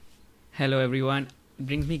Hello, everyone. It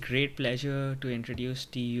brings me great pleasure to introduce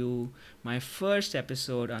to you my first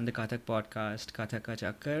episode on the Kathak podcast, Kathak Ka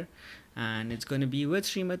Chakkar, and it's going to be with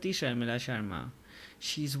Smt Sharmila Sharma.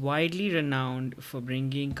 She's widely renowned for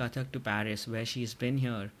bringing Kathak to Paris, where she's been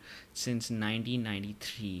here since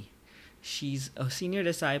 1993. She's a senior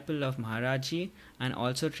disciple of Maharajji and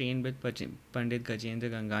also trained with Pandit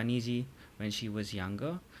Gajendra Gangani ji when she was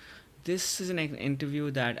younger. This is an interview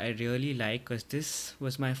that I really like because this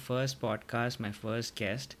was my first podcast, my first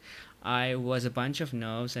guest. I was a bunch of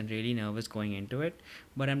nerves and really nervous going into it,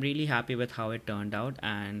 but I'm really happy with how it turned out.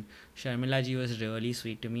 And Sharmila ji was really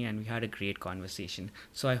sweet to me, and we had a great conversation.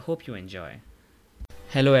 So I hope you enjoy.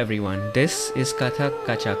 Hello, everyone. This is Kathak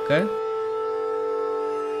Kachakkar.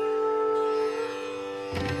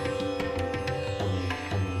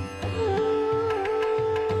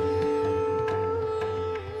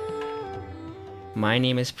 My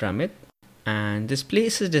name is Pramit, and this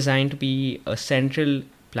place is designed to be a central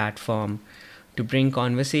platform to bring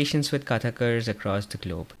conversations with Kathakars across the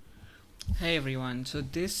globe. Hey everyone, so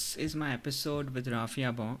this is my episode with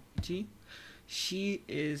Rafia Bonji. She's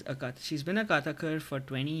been a Kathakar for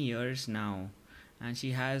 20 years now, and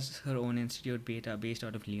she has her own institute based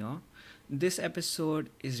out of Lyon. This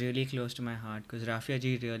episode is really close to my heart because Rafia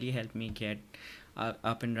ji really helped me get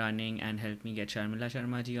up and running and helped me get Sharmila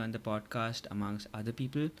Sharma ji on the podcast amongst other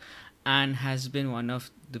people, and has been one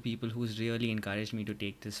of the people who's really encouraged me to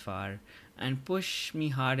take this far and push me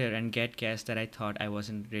harder and get guests that I thought I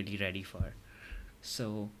wasn't really ready for.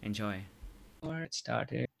 So enjoy. Before it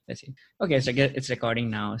started, let's see. Okay, so I guess it's recording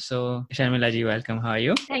now. So Sharmila ji, welcome. How are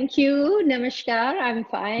you? Thank you. Namaskar. I'm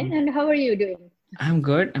fine. And how are you doing? I'm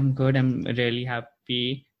good. I'm really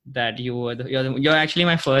happy that you're actually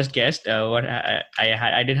my first guest.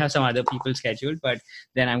 I did have some other people scheduled, but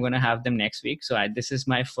then I'm gonna have them next week. So this is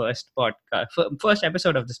my first podcast, first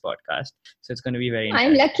episode of this podcast. So it's going to be very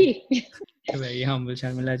I'm lucky. very humble,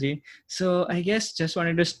 Sharmila ji. So I guess just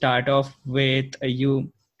wanted to start off with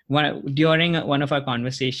you. During one of our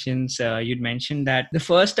conversations, you'd mentioned that the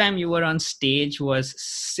first time you were on stage was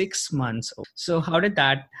 6 months old. So how did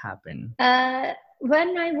that happen?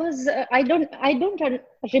 When I was, I don't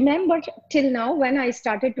remember till now when I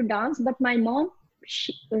started to dance, but my mom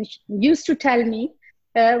she used to tell me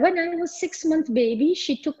when I was 6 month baby,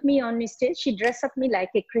 she took me on stage. She dressed up me like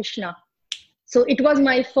a Krishna. So it was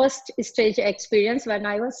my first stage experience when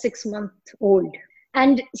I was 6 month old.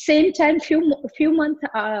 And same time, few months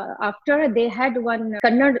after, they had one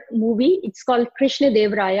Kannada movie. It's called Krishna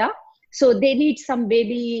Dev Raya. So they need some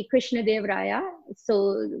baby Krishna Dev Raya.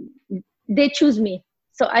 So they choose me.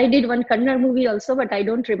 So I did one Kannada movie also, but I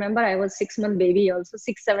don't remember. I was 6 month baby also,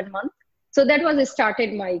 6-7 months. So that was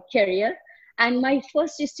started my career. And my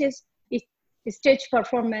first stage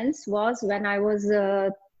performance was when I was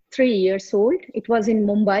 3 years old. It was in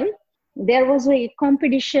Mumbai. There was a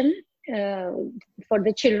competition for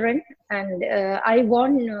the children, and I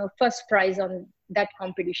won first prize on that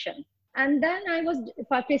competition. And then I was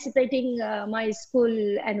participating my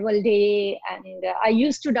school annual day, and I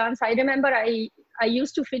used to dance. I remember I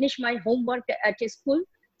used to finish my homework at a school.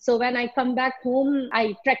 So when I come back home,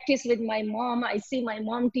 I practice with my mom. I see my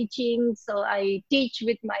mom teaching, so I teach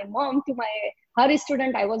with my mom to her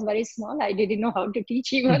student. I was very small. I didn't know how to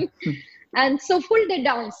teach even. And so full day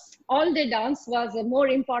dance, all day dance was more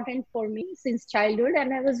important for me since childhood.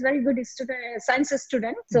 And I was very good student, science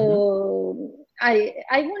student. So I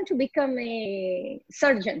want to become a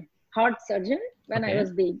surgeon, heart surgeon when I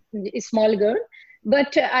was a small girl.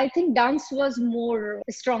 But I think dance was more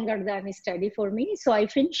stronger than study for me. So I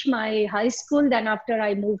finished my high school. Then after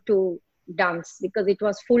I moved to dance because it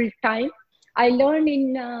was full time. I learned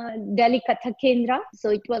in Delhi Kathak Kendra. So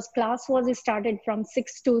it was class was started from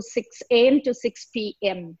 6 a.m. to 6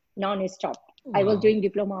 p.m. non-stop. Wow. I was doing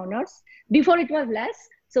diploma honors. Before it was less.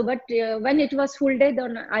 So, but when it was full day,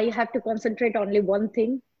 then I have to concentrate only one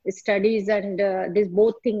thing, studies, and this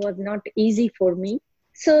both thing was not easy for me.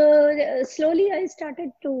 So slowly I started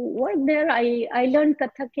to work there. I learned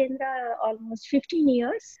Kathak Kendra almost 15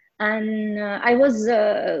 years. And I was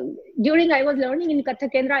during I was learning in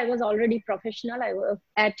Kathak Kendra, I was already professional.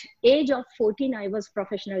 At age of 14, I was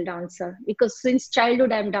professional dancer because since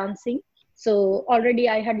childhood I'm dancing. So already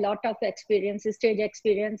I had lot of experience, stage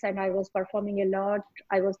experience, and I was performing a lot.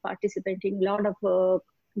 I was participating a lot of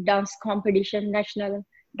dance competition, national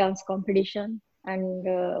dance competition, and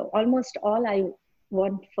almost all I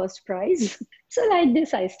won first prize. So like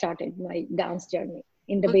this, I started my dance journey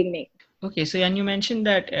in the beginning. Okay, so and you mentioned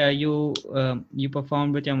that you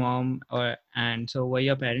performed with your mom, and so were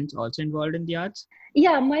your parents also involved in the arts?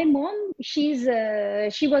 Yeah, my mom, she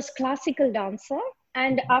was classical dancer.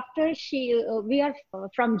 And after we are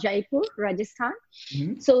from Jaipur, Rajasthan.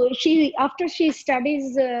 Mm-hmm. So after she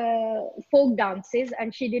studies folk dances,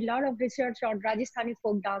 and she did a lot of research on Rajasthani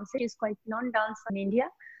folk dances. She's quite known dancer in India.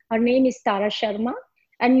 Her name is Tara Sharma.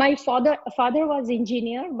 And my father was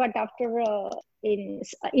engineer, but after in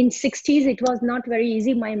 60s, it was not very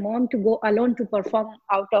easy. My mom to go alone to perform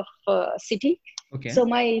out of city. Okay. So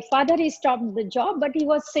my father, he stopped the job, but he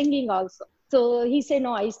was singing also. So he said,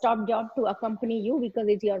 no, I stopped job to accompany you because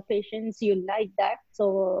it's your patience, you like that.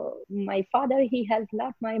 So my father, he helped a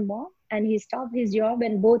lot my mom, and he stopped his job,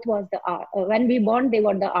 and both was the art. When we born, they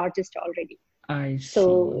were the artist already. I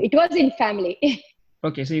So see. it was in family.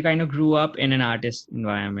 Okay, so you kind of grew up in an artist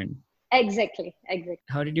environment. Exactly.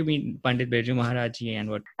 How did you meet Pandit Birju Maharaj ji and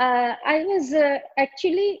what? I was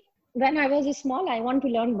actually, when I was small, I want to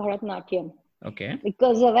learn Bharatnatyam. Okay.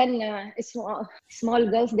 Because when small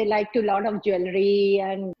girls, they like to lot of jewelry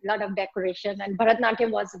and lot of decoration, and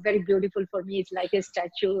Bharatnatyam was very beautiful for me. It's like a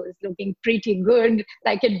statue, it's looking pretty good,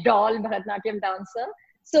 like a doll Bharatnatyam dancer.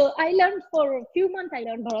 So I learned for a few months, I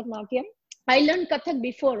learned Bharatnatyam. I learned Kathak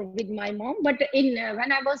before with my mom, but in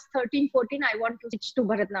when I was 13, 14, I want to switch to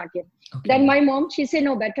Bharatnatyam. Okay. Then my mom, she said,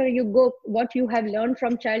 no, better you go, what you have learned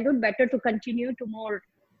from childhood, better to continue to more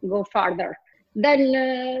go farther.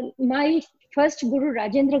 Then my first Guru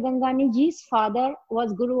Rajendra Gangani ji's father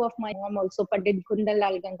was Guru of my mom also, Pandit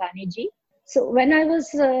Kundalal Gangani ji. So when I was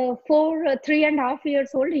 3.5 years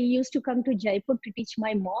old, he used to come to Jaipur to teach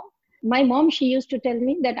my mom. My mom, she used to tell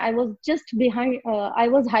me that I was just I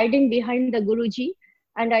was hiding behind the Guruji,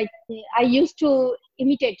 and I used to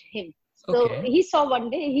imitate him. So Okay. he saw one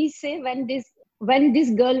day, he say, when this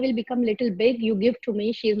girl will become little big, you give to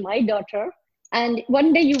me, she is my daughter. And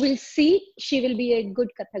one day you will see she will be a good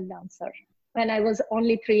Kathak dancer. When I was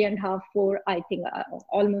only 3.5, 4, I think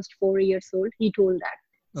almost 4 years old, he told that.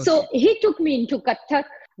 Okay. So he took me into Kathak,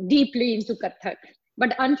 deeply into Kathak.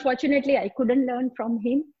 But unfortunately, I couldn't learn from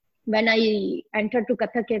him. When I entered to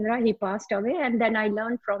Kathak Kendra, he passed away. And then I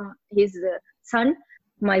learned from his son.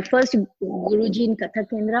 My first Guruji in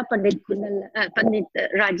Kathak Kendra, Pandit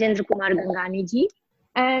Rajendra Kumar Gangani ji.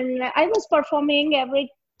 And I was performing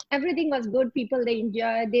everything was good. People, they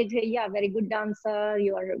enjoy. They say, yeah, very good dancer.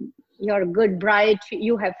 You're good, bright.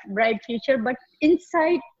 You have bright future. But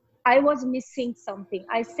inside, I was missing something.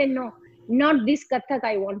 I said, no, not this Kathak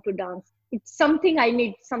I want to dance. It's something I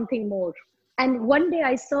need, something more. And one day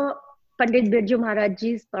I saw Pandit Birju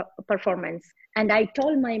Maharajji's performance. And I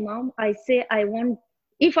told my mom, I say,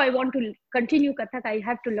 if I want to continue Kathak, I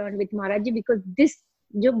have to learn with Maharajji, because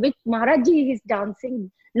with Maharajji, he's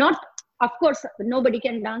dancing. Not, of course, nobody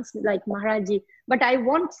can dance like Maharajji, but I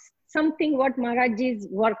want something what Maharajji's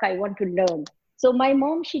work I want to learn. So my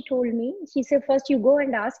mom, she told me, she said, first you go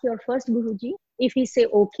and ask your first Guruji. If he say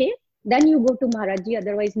okay, then you go to Maharajji,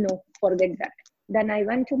 otherwise no, forget that. Then I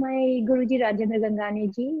went to my Guruji Rajendra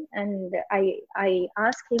Gangani ji, and I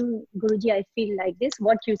asked him, Guruji, I feel like this,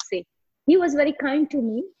 what you say? He was very kind to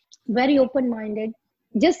me, very open-minded.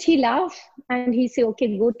 Just he laughed and he said,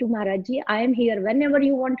 okay, go to Maharajji. I am here. Whenever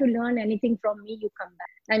you want to learn anything from me, you come back.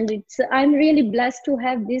 And I'm really blessed to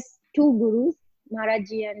have these two gurus,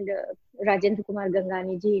 Maharajji and Rajendra Kumar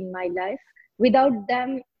Gangani ji in my life. Without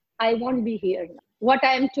them, I won't be here now. What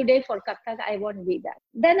I am today for Kathak, I won't be that.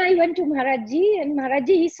 Then I went to Maharajji, and Maharajji,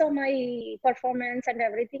 he saw my performance and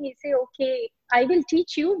everything. He said, okay, I will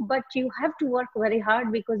teach you, but you have to work very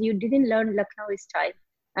hard because you didn't learn Lucknow style.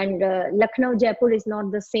 And Lucknow, Jaipur is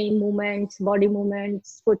not the same movements, body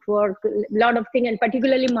movements, footwork, a lot of things. And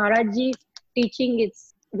particularly Maharajji teaching,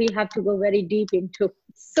 we have to go very deep into.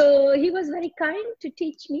 So he was very kind to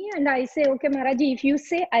teach me. And I say, okay, Maharajji, if you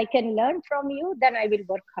say I can learn from you, then I will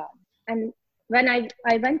work hard. And when I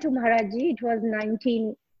went to Maharajji, it was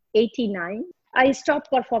 1989. I stopped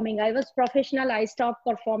performing. I was professional. I stopped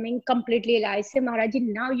performing completely. I say,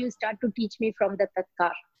 Maharajji, now you start to teach me from the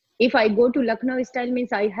Tatkar. If I go to Lucknow style,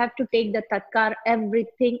 means I have to take the Tatkar,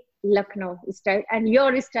 everything Lucknow style, and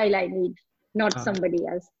your style I need, not somebody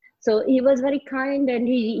else. So he was very kind, and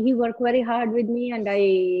he worked very hard with me, and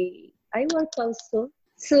I work also.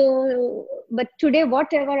 So, but today,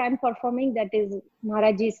 whatever I'm performing, that is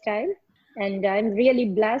Maharajji style. And I'm really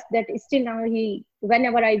blessed that still now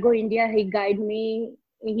whenever I go India, he guide me.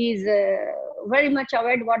 He's very much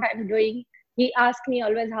aware what I'm doing. He asks me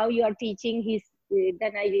always how you are teaching.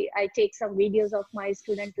 Then I take some videos of my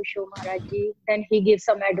student to show Maharajji. Then he gives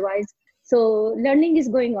some advice. So learning is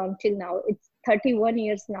going on till now. It's 31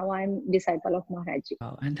 years now. I'm disciple of Maharajji.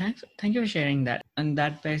 Wow, and thank you for sharing that. And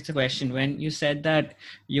that begs the question: when you said that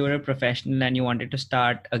you were a professional and you wanted to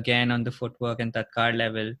start again on the footwork and Tatkar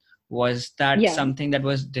level, Was that Yeah. something that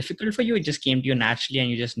was difficult for you? It just came to you naturally and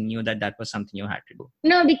you just knew that that was something you had to do?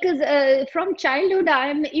 No, because from childhood,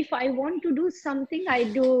 if I want to do something, I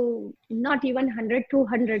do not even 100,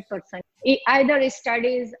 200%. Either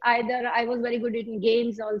studies, either I was very good in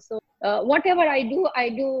games also. Whatever I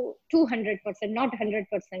do 200%, not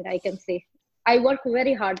 100%, I can say. I work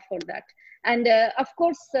very hard for that. And of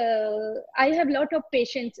course, I have a lot of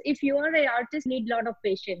patience. If you are an artist, you need a lot of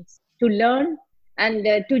patience to learn and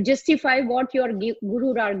to justify what your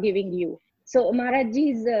guru are giving you. So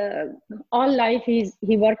Maharajji's all life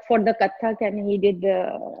he worked for the Kathak, and he did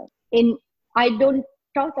in. I don't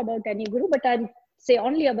talk about any guru, but I say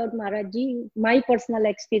only about Maharajji. My personal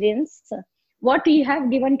experience, what he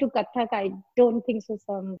have given to Kathak, I don't think so.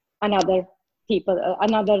 Some another people,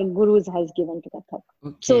 another gurus has given to Kathak.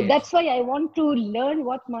 So Okay. that's why I want to learn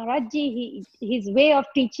what Maharajji his way of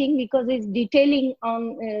teaching, because he's detailing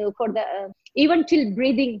on for the even till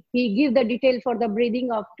breathing. He give the detail for the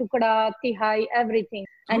breathing of tukada, tihai, everything.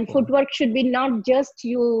 And Oh, footwork should be not just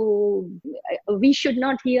you. We should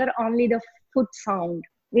not hear only the foot sound.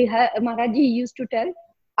 We have Maharajji used to tell,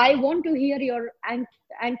 I want to hear your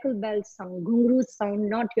ankle bell sound, ghungru sound,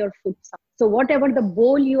 not your foot sound. So whatever the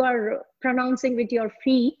bowl you are pronouncing with your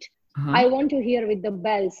feet, uh-huh. I want to hear with the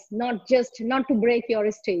bells, not to break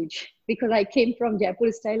your stage, because I came from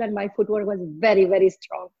Jaipur style and my footwork was very, very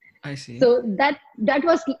strong. I see. So that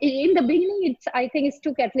was in the beginning. I think it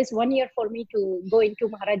took at least 1 year for me to go into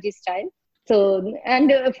Maharaji style. So,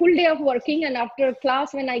 and a full day of working, and after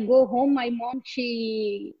class, when I go home, my mom,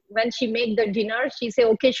 when she make the dinner, she say,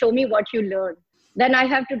 okay, show me what you learn. Then I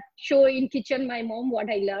have to show in kitchen my mom what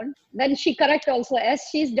I learned. Then she correct also. As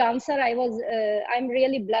she's dancer, I'm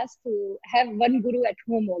really blessed to have one guru at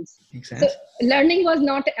home also. Makes So sense. learning was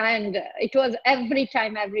not, and it was every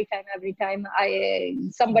time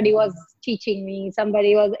somebody was teaching me.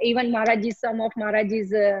 Somebody was, even Maharaji, some of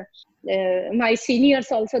Maharaji's my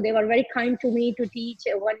seniors also, they were very kind to me to teach.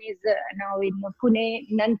 One is now in Pune,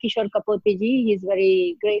 Nan Kishore Kapote ji. He's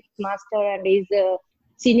very great master, and he's a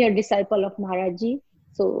senior disciple of Maharaji.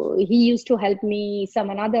 So he used to help me. Some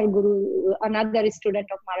another guru, another student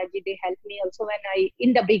of Maharaji, they helped me also when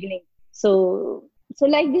in the beginning. So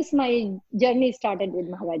like this, my journey started with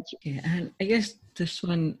Maharaji. Okay, and I guess this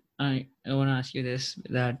one, I want to ask you this,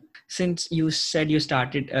 that since you said you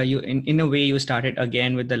started, you in a way you started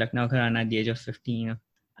again with the Lucknow Gharana at the age of 15,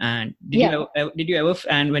 and Yeah. did you ever,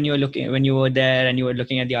 and when you were there and you were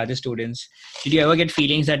looking at the other students, did you ever get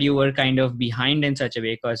feelings that you were kind of behind in such a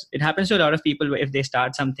way? Because it happens to a lot of people, if they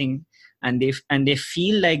start something and they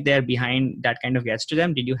feel like they're behind, that kind of gets to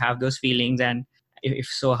them. Did you have those feelings, and if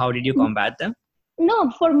so, how did you combat them?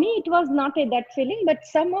 No, for me it was not that feeling, but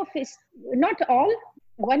some of his, not all.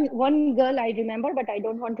 One girl I remember, but I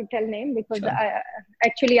don't want to tell name, because Sure.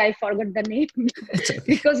 I forgot the name. It's okay.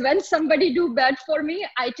 Because when somebody do bad for me,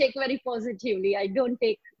 I take very positively. I don't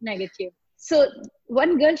take negative. So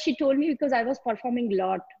one girl, she told me, because I was performing a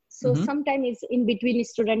lot. So Mm-hmm. sometimes in between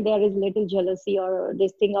student there is little jealousy or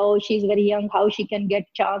this thing. Oh, she's very young. How she can get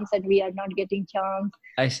chance and we are not getting chance?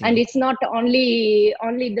 I And see. it's not only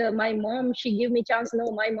the my mom. She give me chance.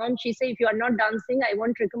 No, my mom. She say, if you are not dancing, I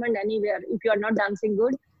won't recommend anywhere. If you are not dancing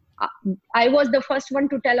good, uh, I was the first one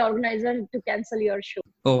to tell organizer to cancel your show.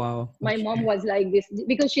 Oh wow. My mom Okay. was like this,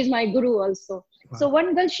 because she's my guru also. So Wow.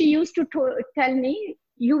 one girl, she used to tell me,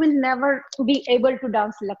 you will never be able to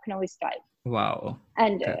dance Lucknow style. Wow.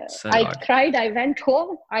 And That's a I lot. cried. I went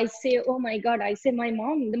home. I say, oh my God. I say, my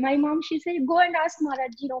mom, she said, go and ask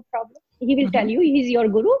Maharajji, no problem. He will tell Mm-hmm. you. He's your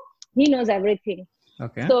guru. He knows everything.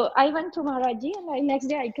 Okay. So I went to Maharajji, and next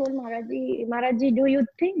day I told Maharajji, do you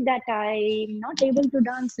think that I'm not able to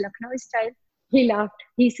dance Lucknow style? He laughed.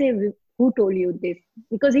 He said, who told you this?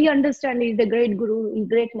 Because he understands he's the great guru, he's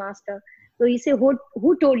great master. So he said,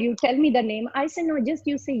 who told you? Tell me the name. I said, no, just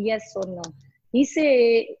you say yes or no. He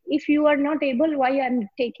say, if you are not able, why I'm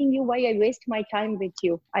taking you? Why I waste my time with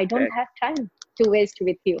you? I don't Correct. have time to waste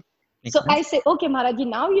with you. Makes So I sense. say, okay, Maharaji,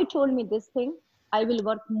 now you told me this thing. I will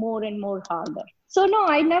work more and more harder. So no,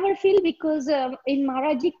 I never feel, because in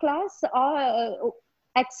Maharaji class,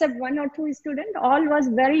 except one or two students, all was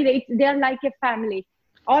they are like a family.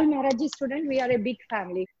 All Maharaji students, we are a big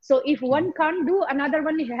family. So if Okay. one can't do, another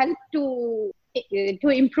one help to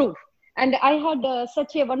improve. And I had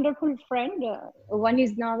such a wonderful friend. One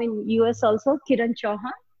is now in US also, Kiran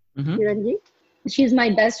Chauhan. Mm-hmm. Kiranji. She's my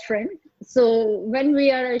best friend. So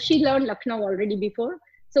she learned Lucknow already before.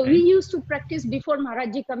 So we Right. used to practice before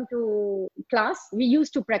Maharaji come to class. We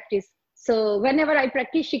used to practice. So whenever I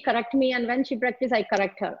practice, she correct me, and when she practice, I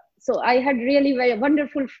correct her. So I had really very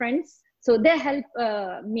wonderful friends. So they help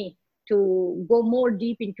me to go more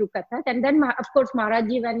deep into Kathak. And then, of course,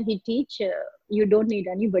 Maharajji, when he teach, you don't need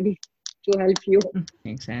anybody to help you.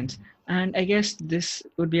 Makes sense. And I guess this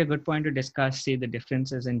would be a good point to discuss, say, the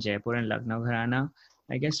differences in Jaipur and Lucknow Gharana.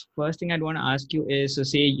 I guess first thing I'd want to ask you is, so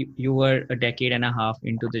say you were a decade and a half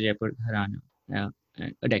into the Jaipur Gharana,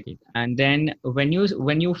 a decade, and then when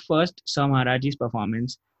you first saw Maharaji's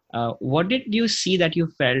performance, what did you see that you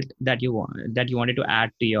felt that you wanted to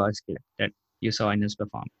add to your skill that you saw in his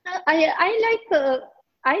performance?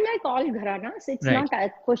 I like all gharanas. It's Right, not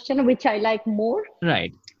a question which I like more.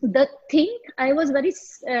 right, The thing I was very,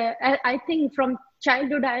 I think from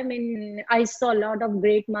childhood, I saw a lot of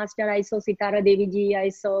great master. I saw Sitara Devi ji. I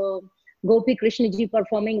saw Gopi Krishna ji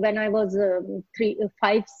performing when I was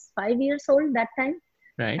 5 years old that time.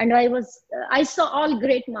 right. And I saw all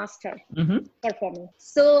great master Mm-hmm. performing.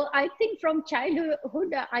 So I think from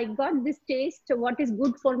childhood, I got this taste, what is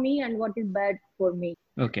good for me and what is bad for me.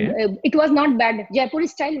 Okay. It was not bad. Jaipuri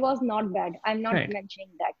style was not bad. I'm not Right,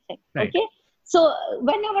 mentioning that thing. right, Okay. So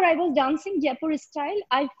whenever I was dancing Jaipur style,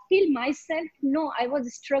 I feel myself, no, I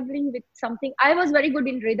was struggling with something. I was very good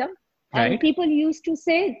in rhythm. And right. people used to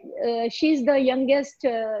say, she's the youngest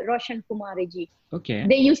Roshan Kumari ji. Okay.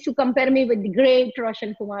 They used to compare me with the great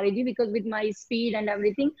Roshan Kumari ji because with my speed and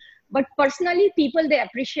everything. But personally, people, they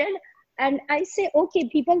appreciate. And I say, okay,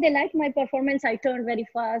 people, they like my performance. I turn very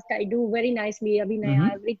fast. I do very nicely, Mm-hmm.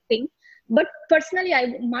 abhinaya, everything. But personally, I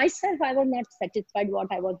was not satisfied what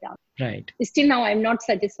I was done. Right. Still now, I'm not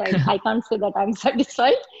satisfied. I can't say that I'm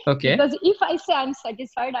satisfied. Okay. Because if I say I'm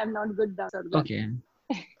satisfied, I'm not good dancer. Okay.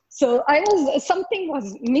 So something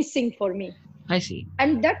was missing for me. I see.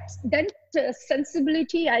 And that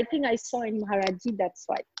sensibility, I think I saw in Maharajji. That's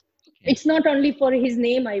why. Okay. It's not only for his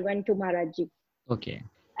name I went to Maharajji. Okay.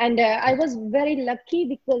 And I was very lucky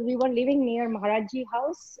because we were living near Maharajji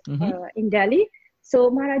house Mm-hmm. in Delhi.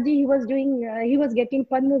 So Maharajji, he was getting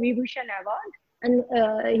Padma Vibhushan award, and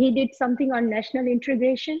he did something on national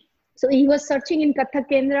integration. So he was searching in Kathak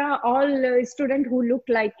Kendra all students who looked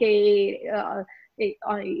like at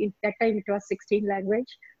that time it was 16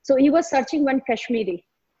 language. So he was searching one Kashmiri.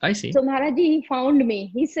 I see. So Maharaji found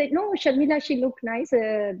me. He said, no, Sharmila, she looked nice.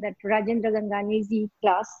 That Rajendra Gangani's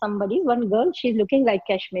class, one girl, she's looking like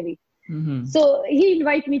Kashmiri. Mm-hmm. So he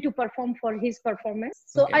invited me to perform for his performance.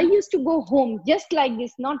 So Okay. I used to go home just like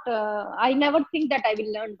this. Not, I never think that I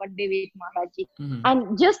will learn what they with Maharaji. Mm-hmm.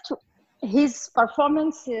 And just his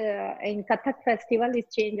performance in Kathak festival,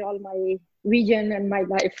 it changed all my vision and my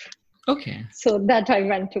life. Okay. So that I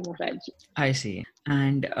went to Maharaji. I see.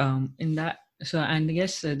 And in that, so and I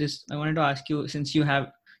guess this I wanted to ask you, since you've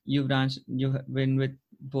been with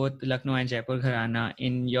both Lucknow and Jaipur Gharana.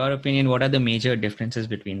 In your opinion, what are the major differences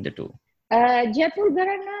between the two? Jaipur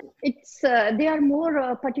Gharana, they are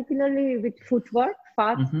more particularly with footwork,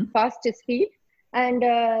 fast speed. And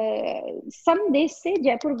some they say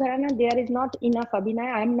Jaipur Gharana, there is not enough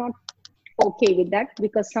abhinaya. I'm not okay with that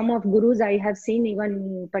because some of gurus I have seen,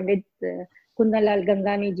 even Pandit Kundanlal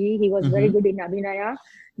Gangani ji, he was very good in abhinaya.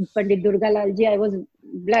 Pandit Durgalal ji, I was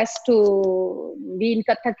blessed to be in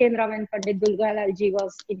Kathak Kendra when Pandit Durgalal ji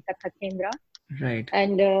was in Kathak Kendra. Right.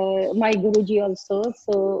 And my Guruji also.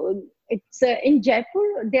 So it's in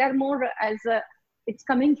Jaipur, they are more it's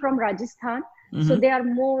coming from Rajasthan. So they are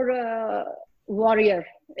more warrior.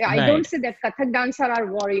 I don't say that Kathak dancer are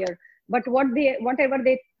warrior, but whatever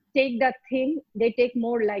they take that thing, they take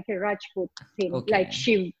more like a Rajput thing, like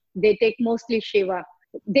Shiv. They take mostly Shiva.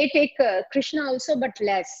 They take Krishna also, but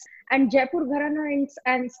less. And Jaipur Gharana,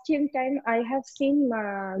 and still time, I have seen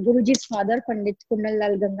Guruji's father, Pandit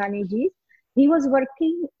Kundanlal Gangani ji. He was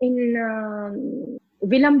working in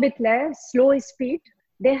Vilambit lay, slow speed.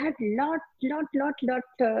 They had lot in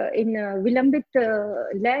Vilambit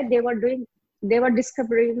lay. They were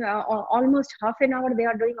discovering almost half an hour. They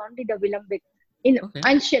are doing only the Vilambit in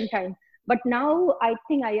ancient time. But now I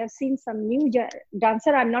think I have seen some new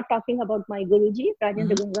dancer. I'm not talking about my Guruji,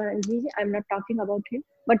 Rajendra Ganganji. I'm not talking about him.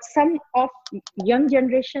 But some of young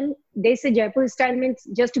generation, they say Jaipur style means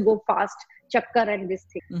just to go fast, chakkar and this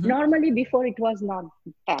thing. Normally before it was not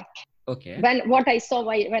that. Okay. What I saw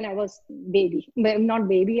when I was baby, not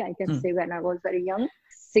baby, I can say when I was very young,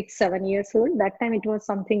 6-7 years old. That time it was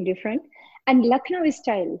something different. And Lucknow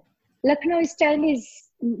style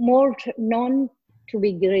is more known to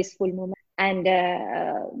be graceful movement. And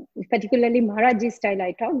particularly Maharaji style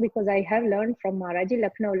I talk because I have learned from Maharaji.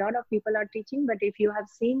 Lucknow, a lot of people are teaching, but if you have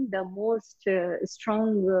seen the most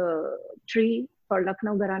strong tree for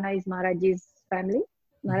Lucknow Gharana is Maharaji's family.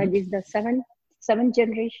 Maharaji is the seventh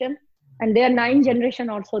generation. And there are 9 generation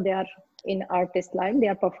also they are in artist line, they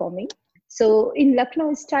are performing. So in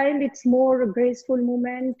Lucknow style, it's more graceful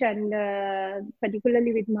movement, and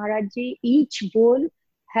particularly with Maharajji, each bowl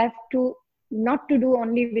have to not to do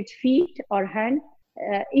only with feet or hand.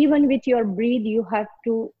 Even with your breathe, you have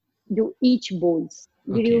to do each bowls.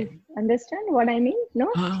 Did you Okay. understand what I mean? No?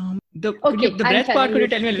 Could you Okay, the I'm breath part? telling Could you you.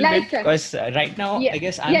 tell me a little bit? Like, Because right now, yeah, I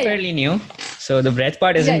guess I'm yeah, yeah, fairly new, so the breath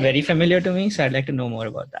part yeah, isn't yeah. very familiar to me. So I'd like to know more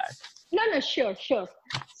about that. No, no, sure, sure.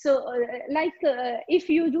 So, if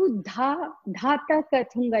you do dhata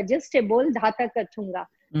kathunga, just a bowl dhata kathunga.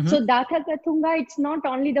 Mm-hmm. So, dhata kathunga, it's not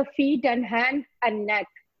only the feet and hand and neck.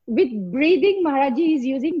 With breathing, Maharaji is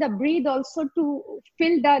using the breathe also to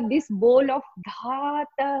fill this bowl of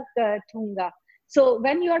dhata kathunga. So,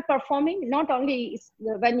 when you are performing, not only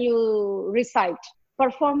when you recite,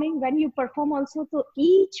 when you perform also, so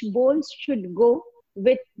each bowl should go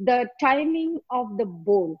with the timing of the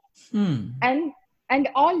bowl, Hmm. and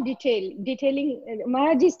all detailing.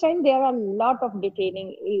 Maharaji's time there are a lot of detailing,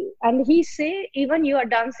 and he say even you are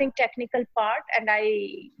dancing technical part, and I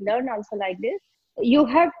learn also like this. You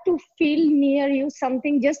have to feel near you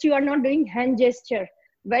something, just you are not doing hand gesture.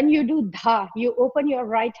 When you do dha, you open your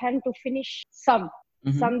right hand to finish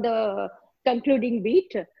Mm-hmm. the concluding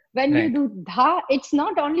beat. When you Right. do dha, it's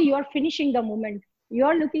not only you are finishing the movement, you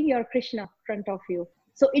are looking your Krishna front of you.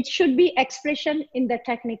 So it should be expression in the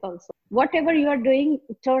technique also. Whatever you are doing,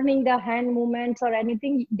 turning the hand movements or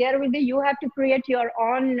anything, there will be, you have to create your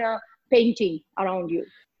own painting around you.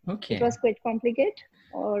 It Okay. was quite complicated,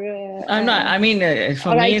 I'm not. I mean, for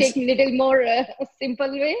or I me, it's take little more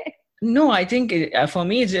simple way. no. I think for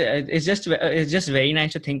me, it's just very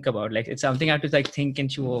nice to think about. Like it's something I have to like think and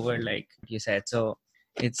chew over, like you said. So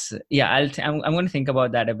it's yeah. I'm going to think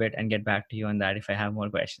about that a bit and get back to you on that if I have more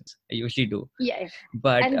questions. I usually do, Yeah,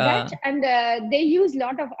 but and they use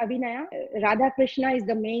lot of Abhinaya. Radha Krishna is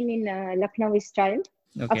the main in Lucknow style.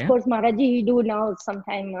 Of okay. course, Maharaji do now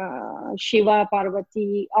sometime Shiva,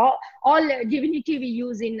 Parvati, all divinity we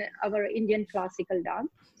use in our Indian classical dance.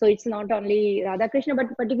 So it's not only Radha Krishna, but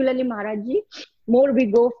particularly Maharaji. More we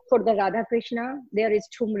go for the Radha Krishna. There is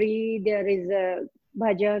Thumri, there is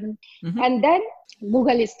Bhajan, Mm-hmm. and then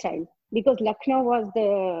Mughal style. Because Lucknow was the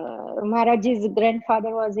Maharaji's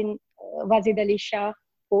grandfather was in Wazid Ali Shah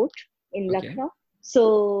Fort in Okay. Lucknow.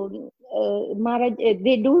 So Maharaj,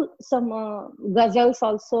 they do some ghazals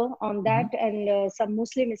also on that, Mm-hmm. and some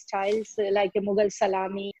Muslim styles like a Mughal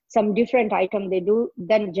salami, some different item they do.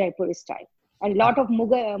 Then Jaipur style, and lot of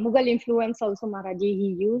Mughal influence also Maharaji he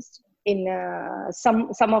used in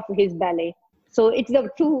some of his ballet. So it's the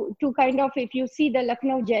two kind of, if you see the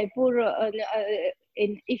Lucknow Jaipur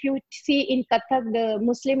in, if you see in Kathak the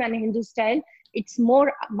Muslim and Hindu style, it's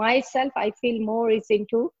more, myself I feel more is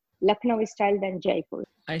into Lucknow style than Jaipur.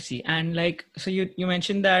 I see. And like, so you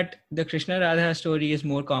mentioned that the Krishna Radha story is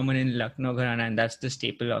more common in Lucknow Gharana, and that's the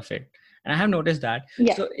staple of it. And I have noticed that.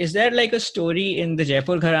 Yeah, So, is there like a story in the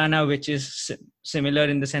Jaipur Gharana which is similar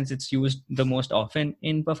in the sense it's used the most often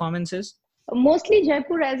in performances? mostly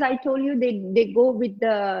Jaipur, as I told you, they go with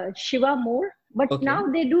the Shiva more. But Okay. now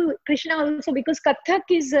they do Krishna also, because Kathak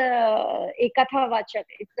is a Katha Vachak.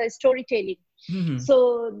 It's a storytelling. Hmm.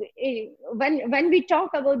 So when we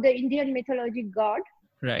talk about the Indian mythology god,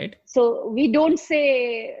 Right. so we don't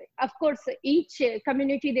say, of course, each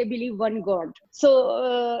community they believe one god.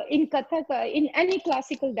 So in Kathak, in any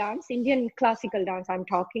classical dance, Indian classical dance, I'm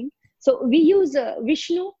talking. So we use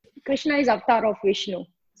Vishnu. Krishna is avatar of Vishnu.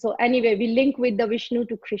 So anyway, we link with the Vishnu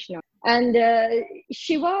to Krishna. And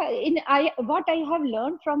Shiva. In I what I have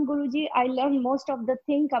learned from Guruji, I learned most of the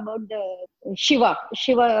thing about the Shiva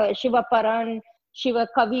Paran, Shiva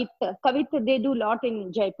Kavit. Kavit they do a lot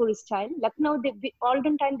in Jaipur style. Lucknow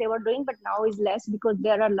olden time they were doing, but now is less because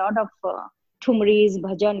there are a lot of thumris,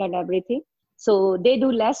 bhajan, and everything. So they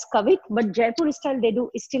do less Kavit, but Jaipur style they do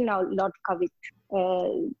still now a lot Kavit.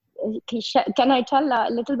 Can I tell a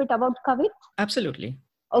little bit about Kavit? Absolutely.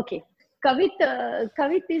 Okay.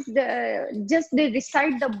 Kavit is just they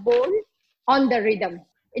recite the bowl on the rhythm.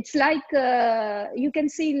 It's like you can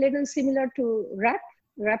see little similar to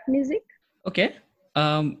rap music. Okay.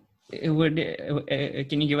 Can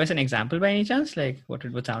you give us an example by any chance? Like what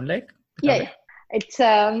it would sound like? The Yeah, cover? yeah. It's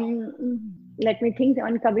let me think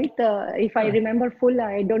on Kavit. If I Sure. remember full,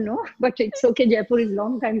 I don't know, but it's okay. Jaipur is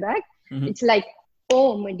long time back. Mm-hmm. It's like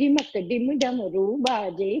Om dimak dim dam ru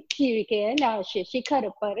baje khirke nash shikhar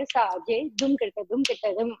par saje dum kirta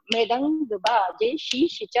mridang baje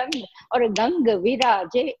sheesh chand और गंग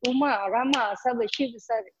विराजे उमा रमा सब Shiv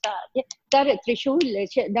sir साजे कर त्रिशूल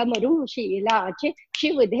डमरू शीलाजे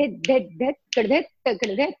शिव धे धे धे कृधे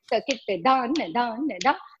कित दान दान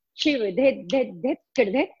दा शिव धे धे धे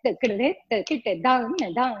कृधे कित दान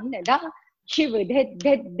दान दा Shiv,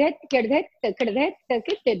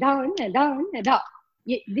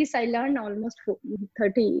 this I learned almost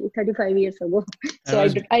 35 years ago. That So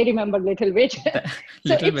was I remember a little bit. So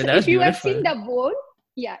little bit. That was if you have beautiful. seen the bowl,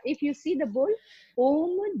 yeah, if you see the bowl,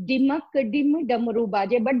 Om Dimak Dim Damaru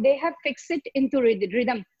Baje, but they have fixed it into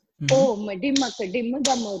rhythm. Om Dimak Dim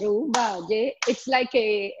Damaru Baje. It's like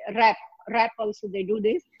a rap also they do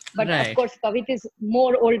this, but of Right. course Kavit is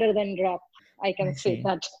more older than rap. I I can say see.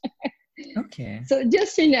 that. Okay. So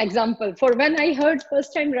just an example, for when I heard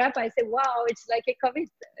first time rap, I say, wow, it's like a kavit.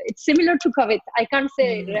 It's similar to kavit. I can't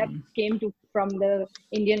say rap came from the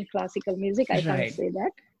Indian classical music. I can't Right. say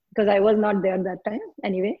that because I was not there that time.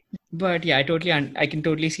 Anyway. But yeah, I can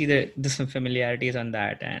totally see the some familiarities on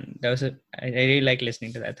that, and that was I really like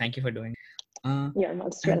listening to that. Thank you for doing. You're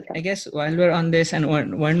most And I welcome. guess while we're on this, and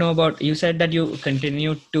want to know about, you said that you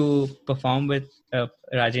continued to perform with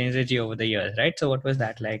Rajendra ji over the years, right? So what was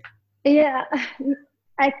that like? Yeah,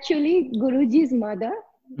 actually, Guruji's mother,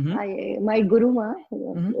 Mm-hmm. my Guru Ma,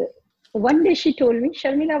 Mm-hmm. one day she told me,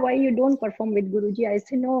 Sharmila, why you don't perform with Guruji? I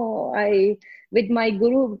said, no, with my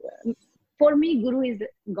Guru, for me, Guru is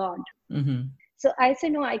God. Mm-hmm. So I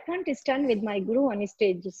said, no, I can't stand with my Guru on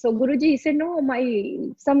stage. So Guruji, he said, no,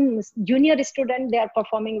 some junior student, they are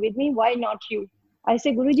performing with me. Why not you? I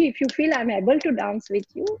say, Guruji, if you feel I'm able to dance with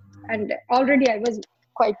you, and already I was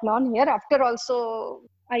quite known here. After also,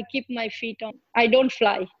 I keep my feet on. I don't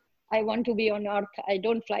fly. I want to be on earth. I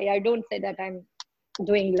don't fly. I don't say that I'm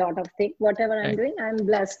doing a lot of things. Whatever I'm Right. doing, I'm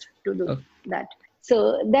blessed to do Okay. that. So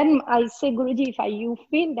then I say, Guruji, if you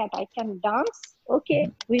feel that I can dance, okay,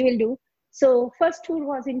 we will do. So first tour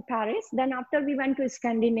was in Paris. Then after we went to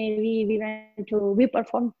Scandinavia, we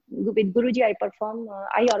performed with Guruji.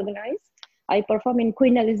 I organized. I perform in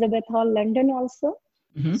Queen Elizabeth Hall, London also.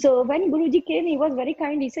 Mm-hmm. So when Guruji came, he was very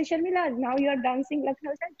kind. He said, Sharmila, now you are dancing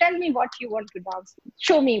Lucknow. Tell me what you want to dance.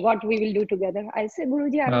 Show me what we will do together. I said,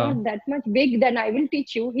 Guruji, I'm Wow. not that much big, then I will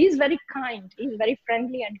teach you. He's very kind. He's very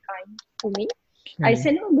friendly and kind to me. I Okay.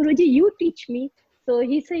 said, no, Guruji, you teach me. So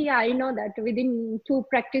he said, yeah, I know that within 2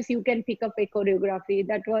 practice, you can pick up a choreography.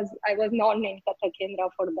 I was known in Kathak Kendra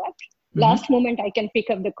for that. Mm-hmm. Last moment, I can pick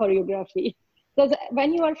up the choreography. Because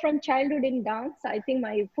when you are from childhood in dance, I think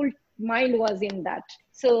my full mind was in that.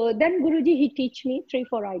 So then Guruji, he teach me 3,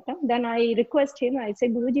 4 items. Then I request him, I say,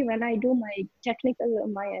 Guruji, when I do my technical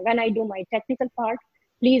part,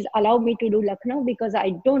 please allow me to do Lucknow because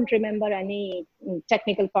I don't remember any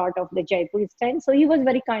technical part of the Jaipur style. So he was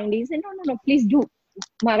very kind. He said, no, please do.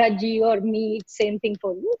 Maharaji or me, it's same thing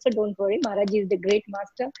for you. So don't worry. Maharaji is the great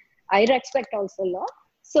master. I respect also law.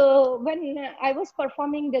 So when I was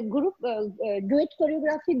performing the group duet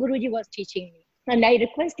choreography, Guruji was teaching me. And I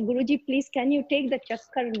request Guruji, please, can you take the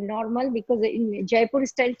chakkar normal? Because in Jaipur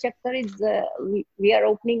style chakkar is, we are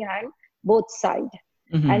opening hand both side.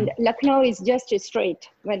 Mm-hmm. And Lucknow is just straight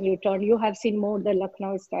when you turn. You have seen more the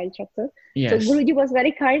Lucknow style chakkar. So Yes. Guruji was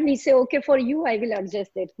very kind. He said, okay, for you, I will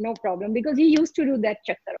adjust it. No problem. Because he used to do that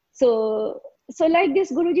chakkar. So like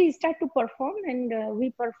this, Guruji started to perform and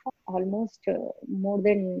we performed almost more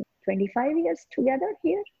than 25 years together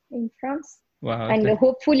here in France. Wow. And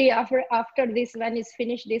hopefully after this, when it's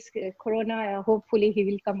finished this corona, hopefully he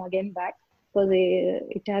will come again back because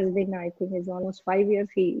it has been, I think it's almost 5 years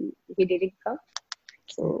he didn't come.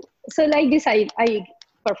 So like this, I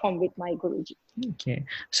perform with my Guruji. Okay.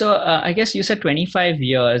 So I guess you said 25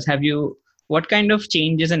 years. What kind of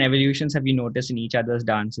changes and evolutions have you noticed in each other's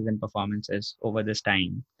dances and performances over this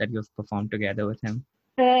time that you've performed together with him?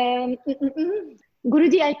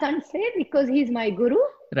 Guruji, I can't say because he's my guru.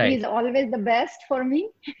 Right. He's always the best for me.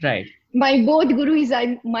 Right. My both guru is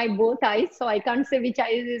my both eyes, so I can't say which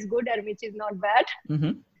eyes is good or which is not bad.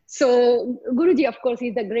 Mm-hmm. So Guruji, of course,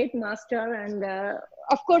 he's a great master, and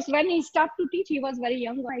of course, when he started to teach, he was very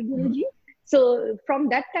young, my Guruji. So from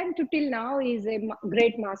that time to till now, he's a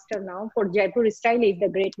great master now. For Jaipur style, he's the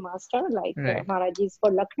great master. Like Right. Maharaj is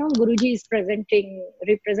for Lucknow, Guruji is presenting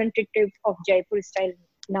representative of Jaipur style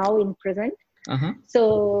now in present. Uh-huh.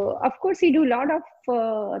 So of course, he do a lot of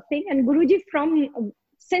thing. And Guruji, from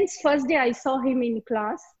since first day I saw him in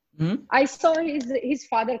class, Mm-hmm. I saw his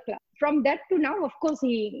father class. From that to now, of course,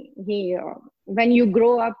 he when you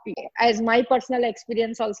grow up, as my personal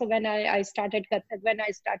experience also when I started Kathak, when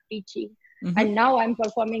I start teaching, Mm-hmm. and now I'm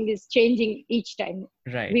performing is changing each time.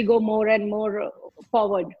 Right. We go more and more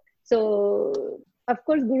forward. So of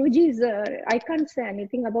course, Guruji is, I can't say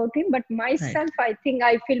anything about him, but myself, I think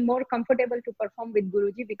I feel more comfortable to perform with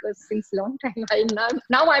Guruji because since long time,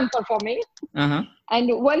 now I'm performing. Uh-huh.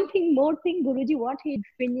 And one thing, more thing, Guruji, what he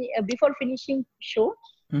before finishing show,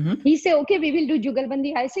 Mm-hmm. He say, okay, we will do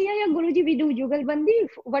Jugalbandi. I say, yeah, Guruji, we do Jugalbandi.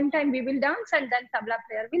 One time we will dance and then tabla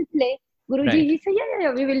player will play. Guruji, Right. he said,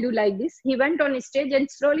 yeah, we will do like this. He went on stage and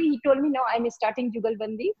slowly he told me, now I'm starting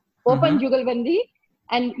Jugalbandi, open Uh-huh. Jugalbandi,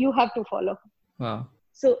 and you have to follow. Wow.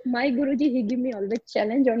 So my Guruji, he give me always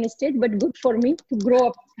challenge on stage, but good for me to grow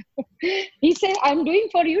up. He said, I'm doing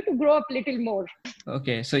for you to grow up little more.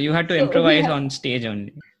 Okay, so you had to So he improvise had, on stage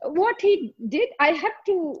only. what he did, I had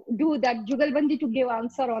to do that Jugalbandi to give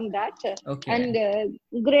answer on that. Okay. And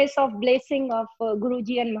grace of blessing of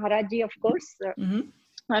Guruji and Maharaji, of course. Mm-hmm.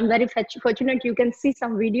 I'm very fortunate. You can see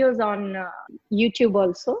some videos on YouTube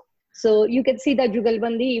also. So you can see the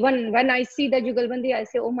Jugalbandi. Even when I see the Jugalbandi, I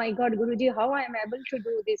say, oh my God, Guruji, how I am able to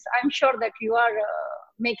do this? I'm sure that you are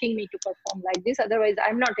making me to perform like this. Otherwise,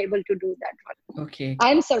 I'm not able to do that one. Okay.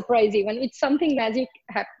 I'm surprised even. It's something magic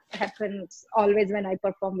happens always when I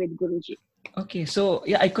perform with Guruji. Okay, so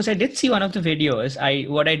yeah, because I did see one of the videos.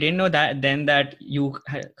 What I didn't know that then that you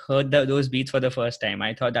heard those beats for the first time.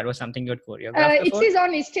 I thought that was something you'd choreographed It before. is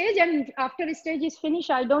on stage, and after stage is finished,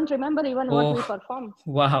 I don't remember even what we Oh, perform.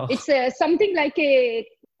 wow. It's something like a.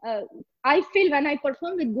 I feel when I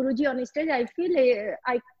perform with Guruji on stage, I feel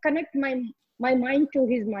I connect my mind to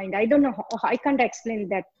his mind. I don't know. I can't explain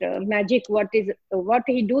that magic. What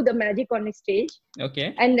he do the magic on stage.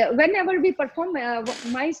 Okay. And whenever we perform,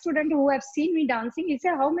 my student who have seen me dancing, he say,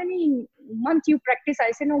 "How many months you practice?"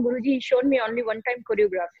 I say, "No, Guruji, he showed me only one time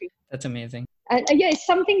choreography." That's amazing. And yeah, it's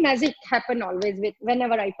something magic happen always with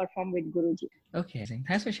whenever I perform with Guruji. Okay,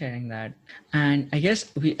 thanks for sharing that. And I guess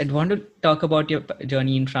I'd want to talk about your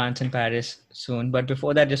journey in France and Paris soon. But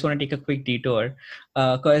before that, just want to take a quick detour,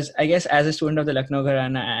 because I guess as a student of the Lucknow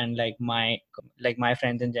Gharana and like my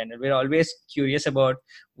friends in general, we're always curious about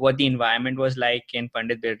what the environment was like in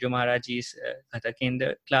Pandit Birju Maharaji's Kathak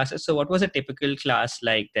Kendra classes. So, what was a typical class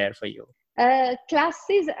like there for you?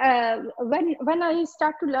 Classes when I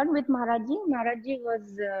start to learn with Maharaji was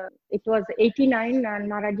it was 89 and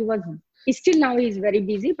Maharaji was still now he is very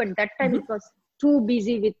busy, but that time it Mm-hmm. was too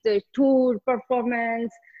busy with the tour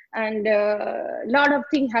performance and lot of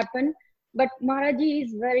things happen. But Maharaji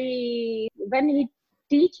is very when he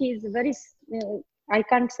teach he is very I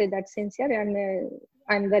can't say that sincere and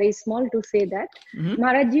I'm very small to say that. Mm-hmm.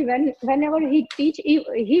 Maharaji whenever he teach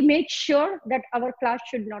he makes sure that our class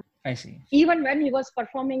should not. I see. Even when he was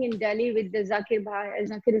performing in Delhi with the Zakir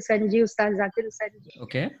Sanji, Ustad Zakir Sanji,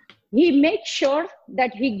 Okay. he makes sure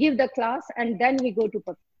that he give the class and then he go to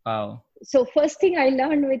perform. Wow. So first thing I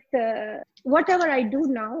learned with whatever I do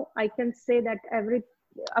now, I can say that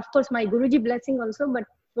of course, my Guruji blessing also, but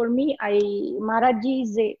for me, Maharaji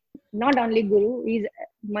is not only Guru, he's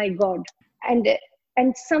my God. And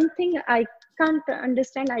and something I can't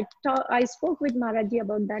understand. I spoke with Maharaji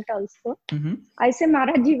about that also. Mm-hmm. I say,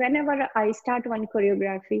 Maharaji, whenever I start one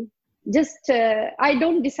choreography, just I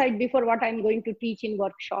don't decide before what I'm going to teach in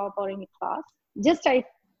workshop or in class. Just I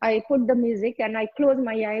put the music and I close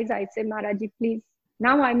my eyes. I say, Maharaji, please,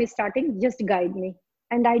 now I'm starting, just guide me.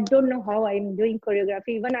 And I don't know how I'm doing choreography.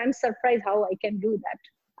 Even I'm surprised how I can do that.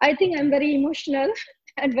 I think I'm very emotional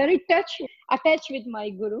and very attached with my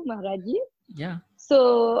Guru, Maharaji. Yeah.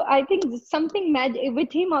 So I think something magic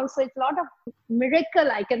with him also. It's a lot of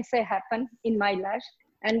miracle I can say happen in my life,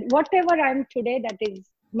 and whatever I'm today, that is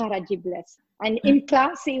Maharaji bless. And in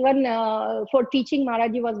class, even for teaching,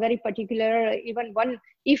 Maharaji was very particular. Even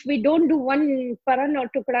if we don't do one paran or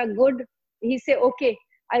tukda good, he say, okay,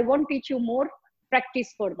 I won't teach you more.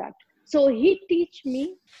 Practice for that. So he teach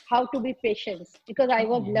me how to be patient because I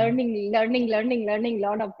was Oh. learning a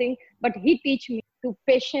lot of things. But he teach me to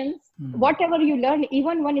patience. Hmm. Whatever you learn,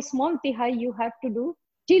 even one small tihai you have to do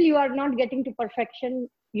till you are not getting to perfection,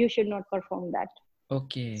 you should not perform that.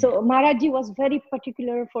 Okay. So Maharaji was very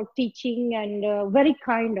particular for teaching and very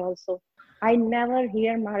kind also. I never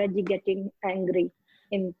hear Maharaji getting angry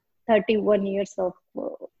in 31 years of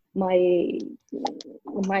my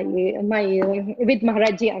with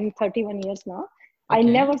Maharaji. I'm 31 years now. I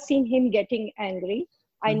Okay. never seen him getting angry.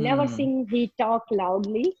 I never Mm-hmm. seen he talk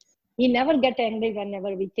loudly. He never get angry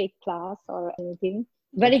whenever we take class or anything.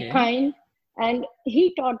 Very Okay. kind, and he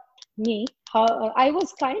taught me how I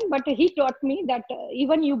was kind, but he taught me that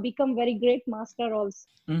even you become very great master also,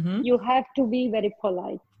 Mm-hmm. you have to be very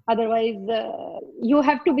polite. Otherwise, you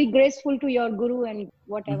have to be graceful to your guru and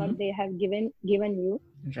whatever Mm-hmm. they have given you.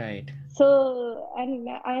 Right. So, and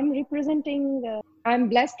I am representing. I'm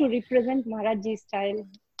blessed to represent Maharaji style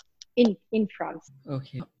in France.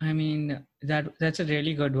 Okay. I mean that's a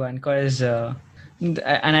really good one because And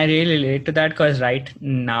I really relate to that because right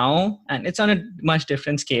now, and it's on a much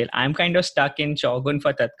different scale, I'm kind of stuck in Shogun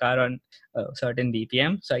for Tatkar on a certain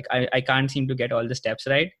BPM. So I can't seem to get all the steps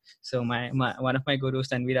right. So my one of my gurus,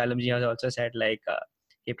 Tanveer Alamji, has also said like,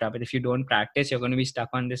 hey Prabhat, if you don't practice, you're going to be stuck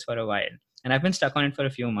on this for a while. And I've been stuck on it for a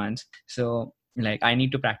few months. So like I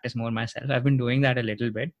need to practice more myself. I've been doing that a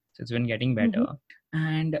little bit. So it's been getting better.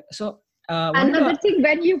 And so wanted Another to, thing,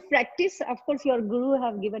 when you practice, of course, your guru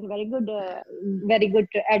have given very good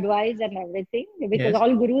advice and everything. Because yes,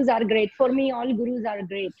 all gurus are great. For me, all gurus are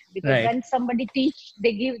great because right. when somebody teach,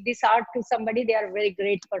 they give this art to somebody. They are a very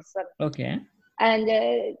great person. Okay.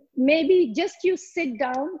 And maybe just you sit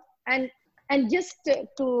down and just to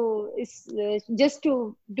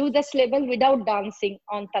do this level without dancing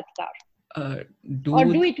on tatkar, Uh, or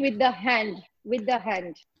do do it with the hand. do it with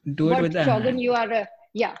What the shogun hand. you are,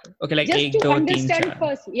 yeah, Okay, like just ek to do teen understand char.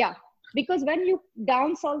 first, yeah. Because when you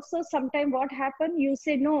dance also, sometime what happen, you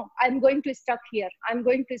say no, I'm going to stuck here, I'm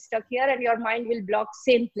going to stuck here, and your mind will block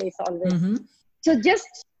same place always. Mm-hmm. So just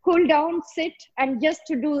cool down, sit, and just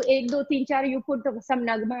to do ek do teen char, you put some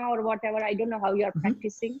nagma or whatever. I don't know how you are Mm-hmm.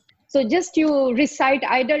 practicing. So just you recite,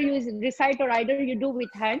 either you recite or either you do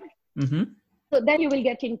with hand. Mm-hmm. So then you will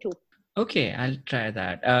get into. Okay, I'll try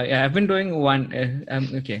that. Yeah, I've been doing one.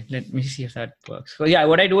 Okay, let me see if that works. So yeah,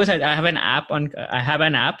 what I do is I have an app on. I have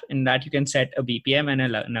an app in that you can set a BPM and a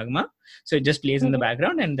nagma, so it just plays in the Mhm.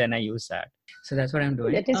 background, and then I use that. So that's what I'm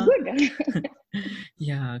doing. That is good.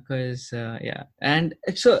 Yeah, because yeah, and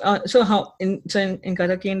so how in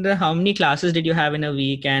Kathak Kendra, how many classes did you have in a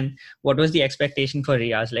week, and what was the expectation for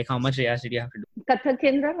Riyaz? Like, how much Riyaz did you have to do? Kathak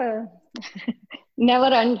Kendra,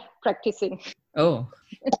 never end practicing. Oh,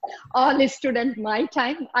 All student my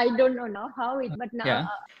time, I don't know now how it, but now yeah.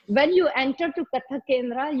 when you enter to Kathak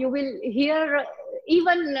Kendra, you will hear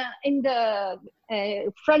even in the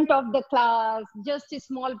front of the class, just a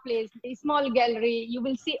small place, a small gallery, you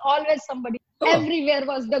will see always somebody. Oh, Everywhere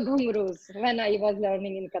was the gurus when I was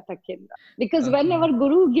learning in Kathak Kendra. Because okay. whenever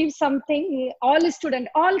guru gives something, all student,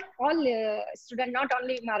 not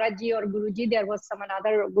only Maharaji or Guruji, there was some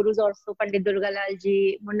another gurus also, Pandit Durgalal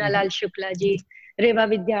ji, Mm-hmm. Munnalal Shukla ji, Reva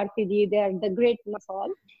Vidyarthi ji, they are the great ones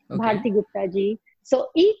all, Okay. Bharti Gupta ji. So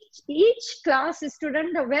each class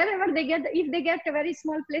student, wherever they get, if they get a very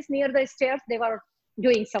small place near the stairs, they were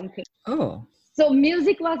doing something. Oh, So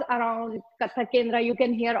music was around Kathak Kendra. You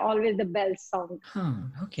can hear always the bell sound. huh.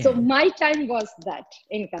 So Okay. my time was that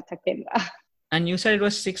in Kathak Kendra. And you said it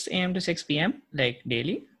was 6 a.m. to 6 p.m. like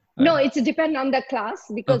daily? No, Or it's depend on the class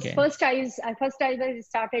because okay. first I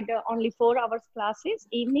started only 4 hours classes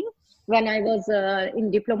evening when I was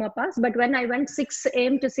in diploma pass. But when I went 6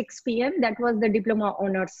 a.m. to 6 p.m., that was the diploma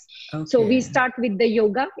honors. So we Okay. start with the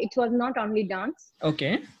yoga. It was not only dance.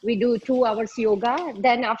 Okay. We do 2 hours yoga.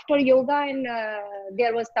 Then after yoga, and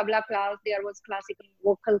there was tabla class, there was classical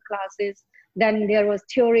vocal classes, then there was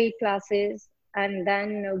theory classes, and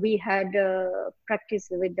then we had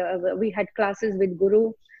we had classes with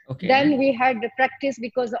guru. Okay. Then we had practice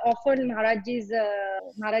because often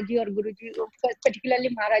Maharaji or Guruji, particularly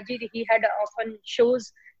Maharaji, he had often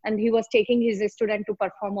shows and he was taking his student to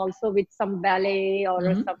perform also with some ballet or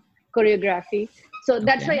Mm-hmm. some choreography. So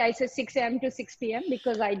that's Okay. why I said 6 a.m. to 6 p.m.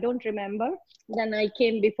 because I don't remember. Then I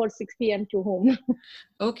came before 6 p.m. to home.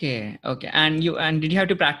 Okay. Okay. And did you have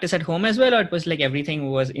to practice at home as well, or it was like everything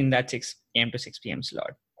was in that 6 a.m. to 6 p.m.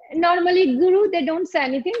 slot? Normally, Guru, they don't say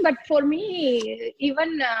anything. But for me,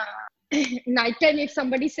 even night time, if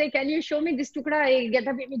somebody say, can you show me this tukda, I get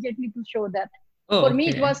up immediately to show that. Oh, For me,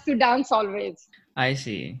 it okay. was to dance always. I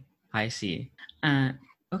see. I see. Uh,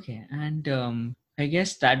 okay. And I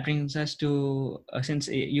guess that brings us to since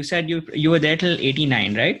you said you were there till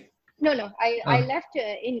 89, right? No, no. I Oh, left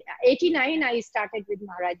in 89. I started with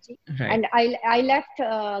Maharaji, right. and I left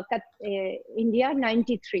India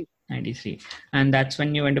 93. 93. And that's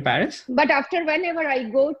when you went to Paris? But after whenever I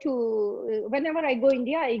go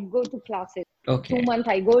India, I go to classes. Okay. 2 months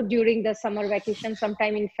I go during the summer vacation,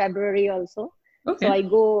 sometime in February also. So Okay. I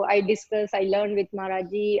go, I discuss, I learn with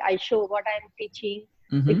Maharaji, I show what I'm teaching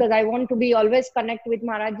Mm-hmm. because I want to be always connect with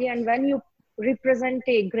Maharaji. And when you represent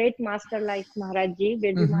a great master like Maharaji,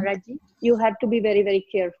 Birju Mm-hmm. Maharaji, you have to be very, very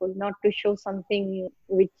careful not to show something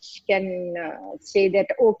which can say that,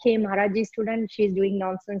 okay, Maharaji student, she's doing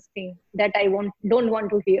nonsense thing that don't want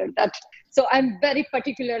to hear that. So I'm very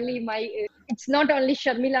particularly it's not only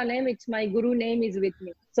Sharmila name, it's my guru name is with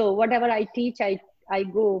me. So whatever I teach, I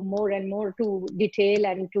go more and more to detail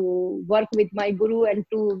and to work with my guru and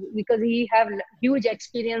because he have huge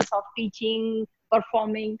experience of teaching,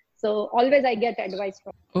 performing. So always I get advice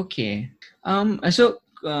from. Okay. So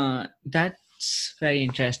that It's very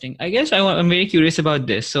interesting. I guess I'm very curious about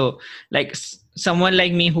this. So, like someone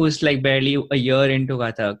like me who's like barely a year into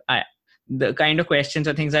Kathak, the kind of questions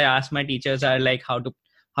or things I ask my teachers are like how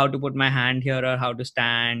to put my hand here, or how to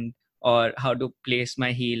stand, or how to place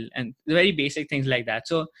my heel, and very basic things like that.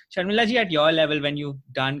 So, Sharmila ji, at your level, when you've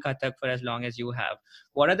done Kathak for as long as you have,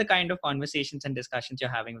 what are the kind of conversations and discussions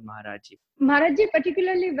you're having with Maharaj ji? Maharaj ji,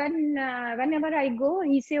 particularly whenever I go,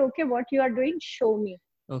 he say, okay, what you are doing, show me.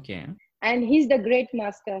 Okay. And he's the great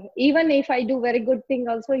master. Even if I do very good thing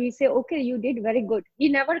also, he say, okay, you did very good. He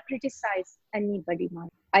never criticize anybody.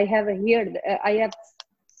 I have heard, I have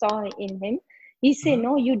saw in him. He say,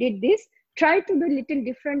 no, you did this. Try to do little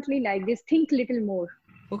differently like this. Think little more.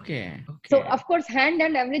 Okay. So of course, hand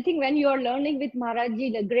and everything, when you are learning with Maharaj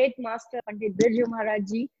ji, the great master, Pandit Birju Maharaj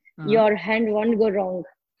ji, your hand won't go wrong.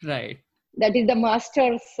 Right. That is the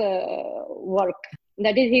master's work.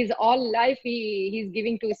 That is his all life he's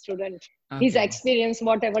giving to his student. Okay. His experience,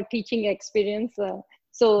 whatever teaching experience.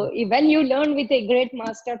 So when you learn with a great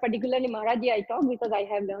master, particularly Maharaji, I talk because I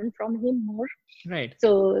have learned from him more. Right.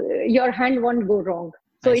 So your hand won't go wrong.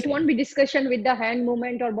 So it won't be discussion with the hand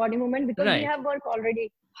movement or body movement, because we have worked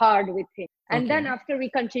already hard with him. And then after we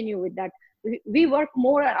continue with that, we work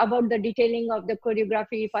more about the detailing of the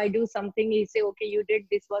choreography. If I do something, he say, okay, you did,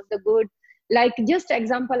 this was the good. Like just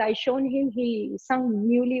example, I shown him, he sung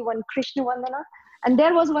newly one Krishna Vandana. And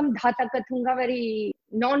there was one Dhata Kathunga, very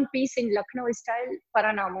non-piece in Lucknow style,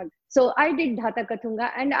 Paranamad. So I did Dhata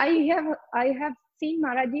Kathunga, and I have seen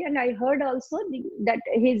Maharaji, and I heard also that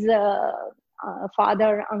his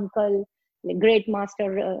father, uncle, the great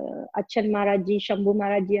master Achan Maharaji, Shambhu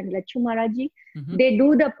Maharaji, and Lachu Maharaji, they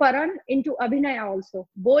do the Paran into Abhinaya also.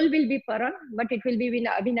 Bol will be Paran, but it will be in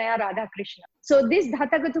Abhinaya Radha Krishna. So this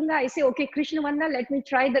Dhata Kathunga, I say, okay, Krishna Vanda, let me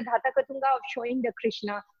try the Dhata Kathunga of showing the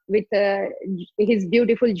Krishna with his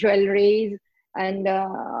beautiful jewelries and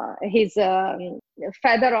his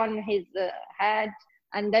feather on his head,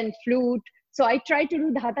 and then flute. So I try to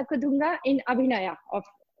do Dhata Kathunga in Abhinaya of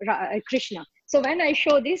Krishna. So when I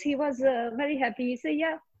show this, he was very happy. He said,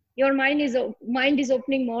 yeah, your mind is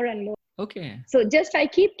opening more and more. Okay. So just I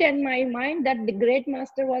kept in my mind that the great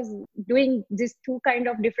master was doing these two kind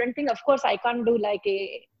of different things. Of course, I can't do like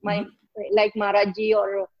like Maharaji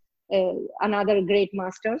or another great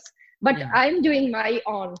masters, but I'm doing my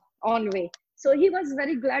own way. So he was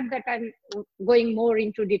very glad that I'm going more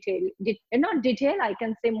into detail. Not detail, I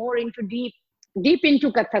can say more into deep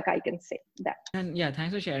into Kathak, I can say that. And yeah,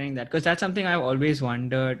 thanks for sharing that, because that's something I've always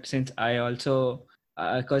wondered, since I also,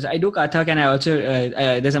 because I do Kathak, and I also,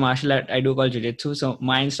 there's a martial art I do called Jiu-Jitsu. So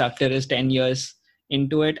my instructor is 10 years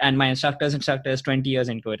into it, and my instructor's instructor is 20 years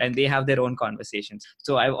into it, and they have their own conversations.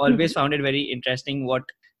 So I've always found it very interesting what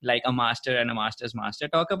like a master and a master's master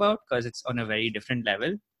talk about, because it's on a very different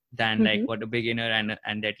level than like what a beginner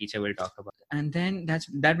and their teacher will talk about. And then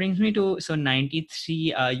that brings me to, so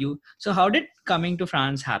 93, so how did coming to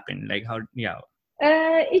France happen? Like how,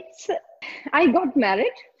 I got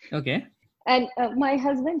married. Okay. And my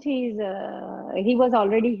husband, he was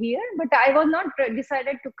already here, but I was not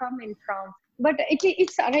decided to come in France. But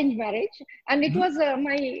it's arranged marriage, and it was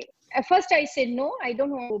at first I said no, I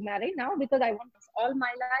don't want to marry now because I want all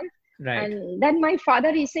my life. Right. And then my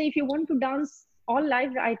father, he said, if you want to dance all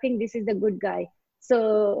life, I think this is the good guy.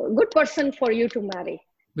 So good person for you to marry.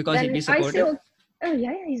 Because then he'd be supportive? I say, oh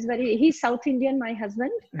yeah, he's South Indian, my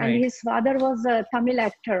husband. Right. And his father was a Tamil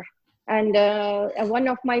actor. And one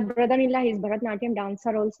of my brother-in-law is Bharatanatyam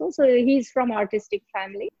dancer also. So he's from artistic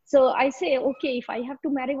family. So I say, okay, if I have to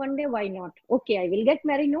marry one day, why not? Okay, I will get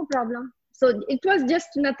married, no problem. So it was just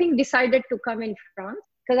nothing decided to come in France,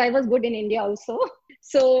 because I was good in India also.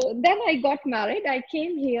 So then I got married. I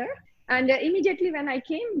came here. And immediately when I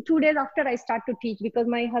came, 2 days after, I start to teach, because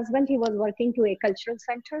my husband, he was working to a cultural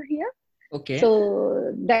center here. Okay.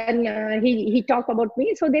 So then he talked about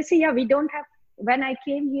me. So they say, yeah, we don't have, when I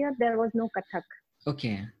came here, there was no Kathak.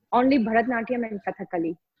 Okay. Only Bharatanatyam and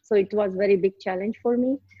Kathakali. So it was very big challenge for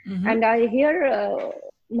me. And I hear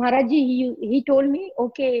Maharaji, he told me,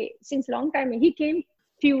 okay, since long time, he came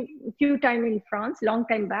few time in France, long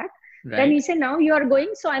time back. Right. Then he said, now you are going,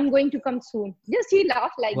 so I'm going to come soon. Just he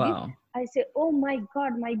laughed like this. I say, oh my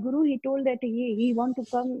God, my guru, he told that he want to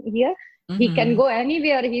come here. He can go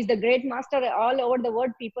anywhere. He's the great master all over the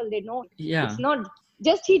world. People, they know. Yeah. It's not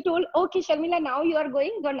just he told, okay, Sharmila, now you are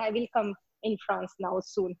going, then I will come in France now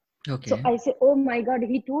soon. Okay. So I say, oh my God,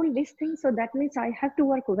 he told this thing. So that means I have to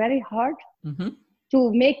work very hard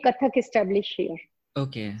to make Kathak establish here.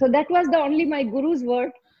 Okay. So that was the only my guru's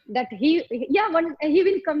word, that he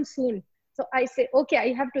will come soon. So I say, okay,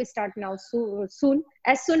 I have to start now soon.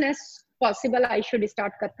 As soon as possible I should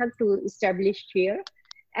start Kathak to establish here.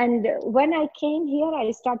 And when I came here,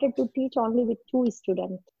 I started to teach only with 2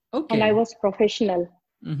 students, and I Okay. was professional.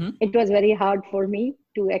 Mm-hmm. It was very hard for me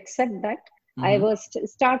to accept that. I Mm-hmm. was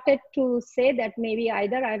started to say that maybe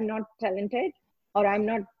either I'm not talented or I'm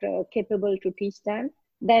not capable to teach them.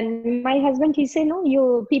 Then my husband, he said, no, you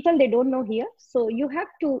people, they don't know here, so you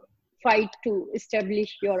have to fight to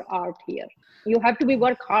establish your art here. You have to be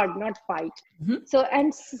work hard, not fight. Mm-hmm. So,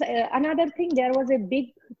 and another thing, there was a big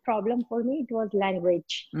problem for me. It was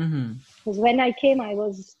language, Mm-hmm. because when I came, I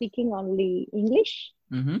was speaking only English,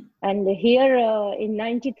 Mm-hmm. and here in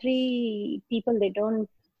 93, people, they don't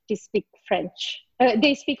speak French.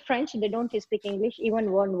 They speak French, they don't speak English,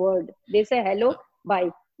 even one word. They say hello, bye,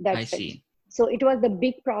 I that's it. see. So it was the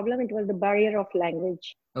big problem. It was the barrier of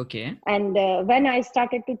language. Okay. And when I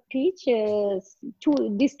started to teach,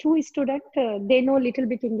 these 2 students, they know little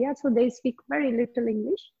bit India, so they speak very little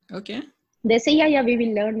English. Okay. They say, yeah, yeah, we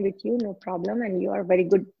will learn with you, no problem, and you are very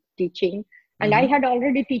good teaching. And I Mm-hmm. had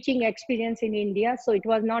already teaching experience in India, so it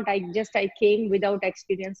was not I came without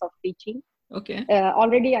experience of teaching. Okay.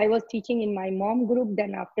 Already I was teaching in my mom group.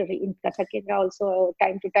 Then after in Kathakendra also,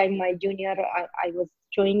 time to time my junior, I was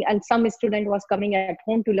showing, and some student was coming at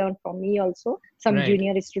home to learn from me also, some Right.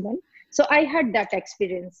 junior student. So I had that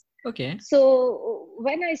experience. Okay. So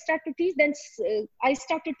when I start to teach, then I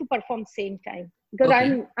started to perform same time, because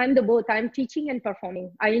Okay. I'm the both. I'm teaching and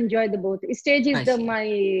performing. I enjoy the both. Stage is I the see. my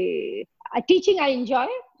teaching I enjoy,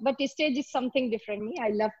 but stage is something different. Me, I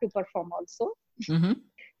love to perform also. Mm-hmm.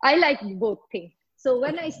 I like both things. So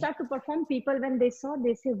when I Okay. start to perform, people, when they saw,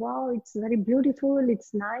 they say, "Wow, it's very beautiful. It's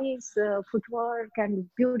nice footwork and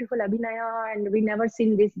beautiful abhinaya, and we never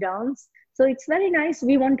seen this dance. So it's very nice.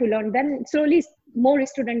 We want to learn." Then slowly, more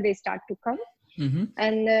students, they start to come, Mm-hmm.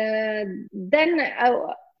 and then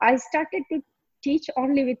I started to teach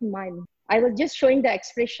only with mime. I was just showing the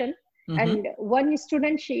expression, Mm-hmm. and one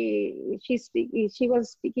student, she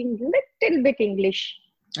was speaking little bit English.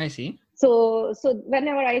 I see. So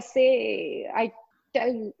whenever I say, I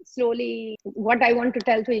tell slowly what I want to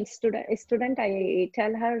tell to student, I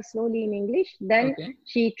tell her slowly in English. Then Okay.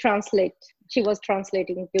 she was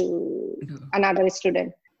translating to No. another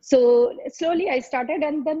student. So slowly I started,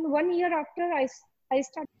 and then 1 year after, I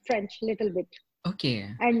started French little bit, Okay.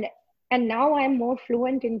 and now I'm more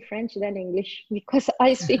fluent in French than English, because I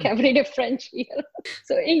speak everyday French here.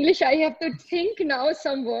 So English, I have to think now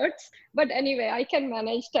some words, but anyway, I can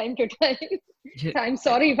manage time to time. You, I'm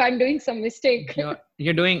sorry if I'm doing some mistake.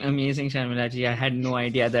 you're doing amazing, Sharmila ji. I had no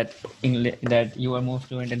idea that that you were more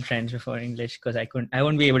fluent in French before English, because I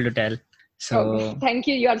won't be able to tell. Oh, So thank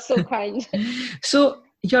you. You are so kind. so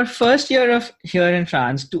your first year of here in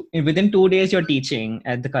France, within 2 days you're teaching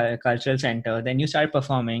at the cultural center. Then you start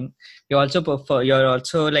performing. You're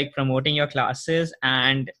also like promoting your classes,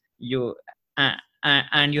 and you uh,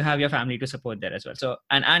 and you have your family to support there as well. So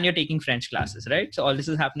and you're taking French classes, right? So all this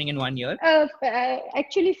is happening in 1 year.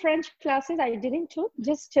 Actually, French classes I didn't took.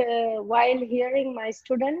 Just while hearing my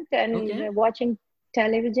student Okay. and watching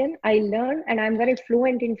television, I learn, and I'm very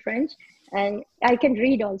fluent in French, and I can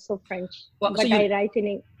read also French, Well, but I write in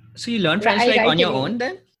so you learn French I like write on your in own English.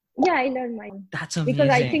 then? Yeah, I learned mine, That's because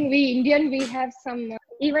I think amazing. we Indian, we have some.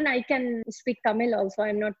 Even I can speak Tamil also.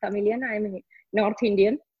 I'm not Tamilian. I'm North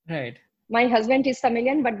Indian. Right. My husband is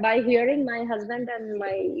Tamilian, but by hearing my husband and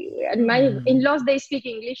my Hmm. in-laws, they speak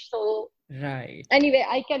English. So Right. anyway,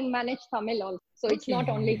 I can manage Tamil also. So it's not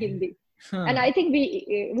only Okay. Hindi. And Huh. I think we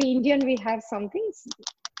Indian, we have something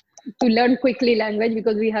to learn quickly language,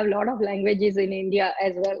 because we have a lot of languages in India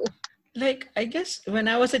as well. Like I guess when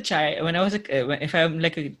I was a child, when I was if I'm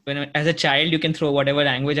like as a child, you can throw whatever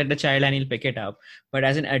language at the child and he'll pick it up. But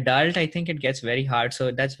as an adult, I think it gets very hard.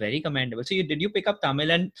 So that's very commendable. So did you pick up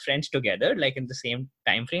Tamil and French together, like in the same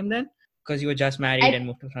time frame then? Because you were just married and I,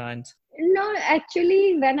 moved to France. no,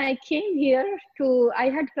 actually, when I came here I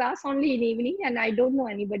had class only in evening, and I don't know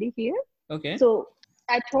anybody here. Okay. So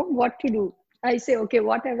at home, what to do? I say, okay,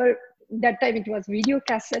 whatever. That time it was video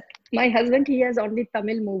cassette. My husband, he has only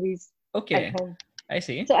Tamil movies at Okay. home. I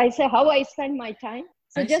see. So I say, how I spend my time.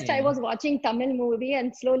 So I just I see. was watching Tamil movie,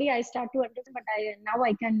 and slowly I start to understand. But now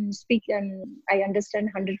I can speak, and I understand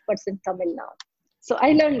 100% Tamil now. So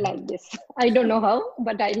I learned Okay. like this. I don't know how,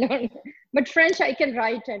 but I learned. But French I can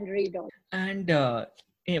write and read all. And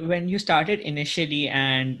when you started initially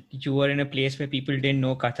and you were in a place where people didn't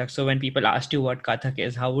know Kathak, so when people asked you what Kathak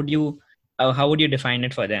is, how would you define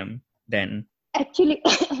it for them then? Actually,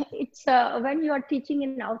 it's when you are teaching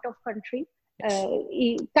in out of country. Yes.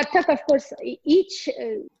 Kathak, of course, each.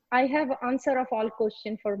 I have answer of all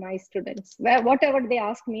question for my students. Where whatever they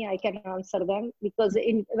ask me, I can answer them, because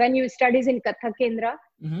in when you studies in Kathak Kendra,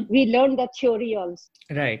 Mm-hmm. we learn the theory also.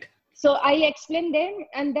 Right. So I explain them,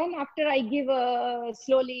 and then after I give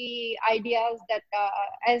slowly ideas that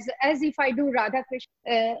as if I do Radha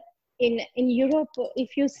Krishna. In Europe,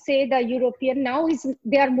 if you say the European now is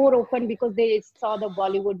they are more open because they saw the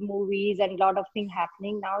Bollywood movies and a lot of things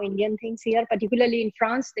happening now. Indian things here, particularly in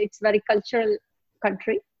France, it's very cultural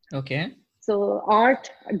country. Okay. So art,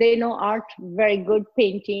 they know art very good,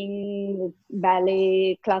 painting,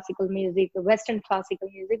 ballet, classical music, Western classical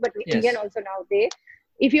music, but Indian Yes. also now they.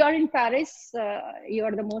 If you are in Paris, you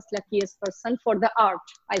are the most luckiest person for the art.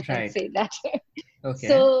 I can Right. say that. Okay.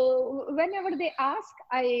 So whenever they ask,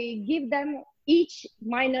 I give them each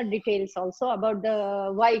minor details also about the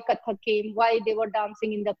why Kathak came, why they were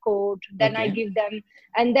dancing in the court. Then I Okay. give them,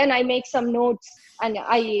 and then I make some notes, and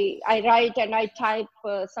I write and I type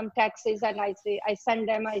some texts, and I send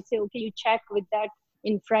them. I say, okay, you check with that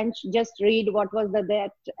in French. Just read what was the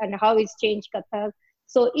that and how it's changed Kathak.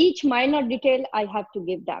 So each minor detail I have to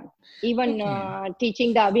give them. Even Okay.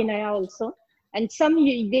 teaching the Abhinaya also. And some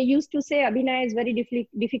they used to say Abhinaya is very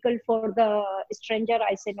difficult for the stranger.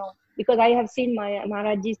 I say no, because I have seen my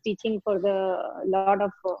Maharajji's teaching for the lot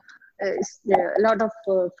of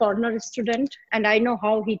foreigner student, and I know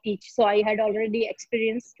how he teach. So I had already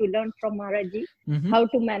experience to learn from Maharajji Mm-hmm. how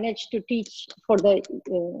to manage to teach for the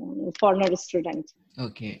foreigner student.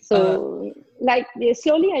 Okay. So like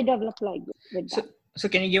slowly I developed like this with So, that. so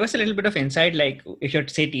can you give us a little bit of insight, like if you're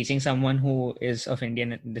say teaching someone who is of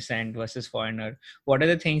Indian descent versus foreigner, what are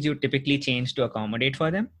the things you typically change to accommodate for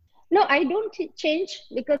them? No, I don't change,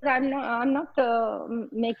 because I'm not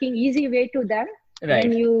making easy way to them. When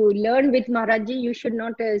Right. you learn with Maharaji, you should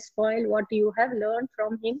not spoil what you have learned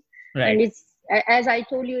from him. And Right. it's as I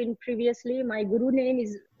told you in previously, my guru name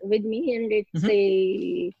is with me, and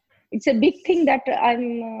Mm-hmm. it's a big thing that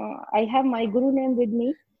I have my guru name with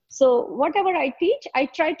me. So whatever I teach, I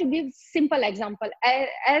try to give simple example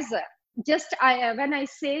as just when I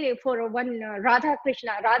say for one Radha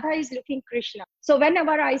Krishna, Radha is looking Krishna. So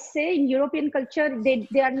whenever I say in European culture,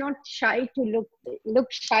 they are not shy to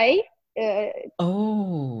look shy uh,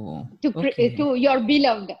 Oh, to okay. your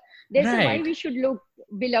beloved. They say why Right. we should look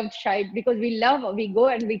beloved shy, because we love, we go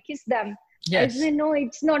and we kiss them. I Yes. say no,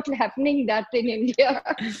 it's not happening that in India,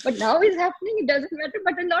 but now it's happening. It doesn't matter,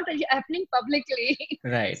 but it's not happening publicly.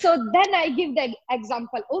 Right. So then I give the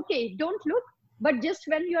example. Okay, don't look, but just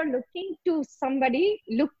when you are looking to somebody,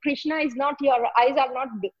 look. Krishna is not, your eyes are not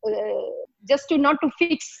just to not to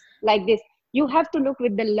fix like this. You have to look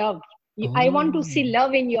with the love. I want to see Oh,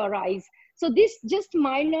 love in your eyes. So this just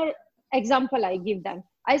minor example I give them.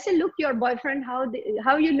 I say, look your boyfriend,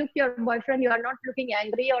 how you look your boyfriend, you are not looking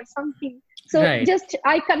angry or something. So right. just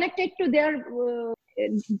I connected to their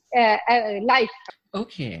life.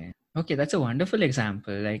 Okay. Okay. That's a wonderful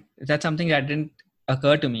example. Like that's something that didn't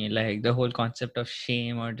occur to me, like the whole concept of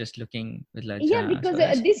shame or just looking with Yeah, laja. because So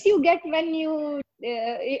that's this you get when you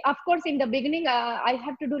of course in the beginning I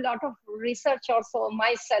have to do a lot of research also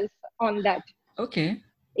myself on that. okay.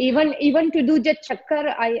 Even to do the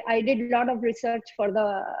chakkar, I did a lot of research for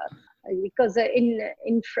the because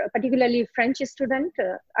particularly French student,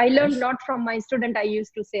 I learned Yes. a lot from my student. I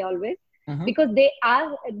used to say always, Uh-huh. because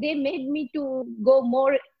they made me to go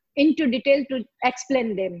more into detail to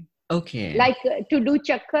explain them, Okay. like to do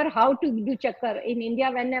chakkar, how to do chakkar in India.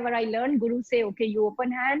 Whenever I learn, guru say, okay, you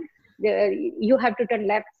open hand, you have to turn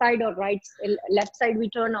left side or right. Left side we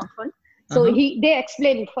turn often. So Uh-huh. they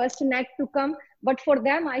explain first neck to come, but for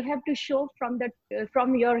them I have to show from the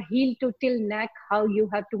from your heel to till neck how you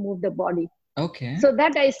have to move the body. Okay. So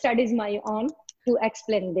that I studies my own to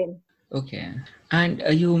explain them. Okay. And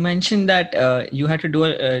you mentioned that you had to do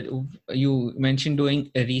you mentioned doing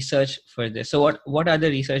a research for this. So what other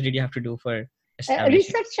research did you have to do for establishing?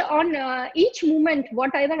 Research on each movement,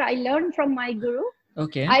 whatever I learned from my guru,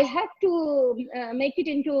 Okay. I have to make it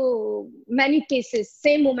into many cases.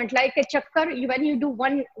 Same movement, like a chakkar. When you do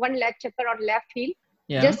one leg chakkar on left heel,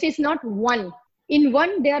 Yeah. just is not one. In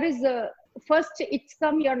one, there is a first it's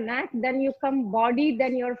come your neck, then you come body,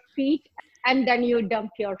 then your feet, and then you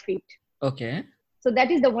dump your feet. Okay. So that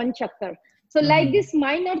is the one chakkar. So like Mm-hmm. this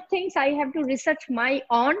minor things, I have to research my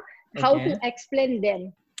own how to Okay. explain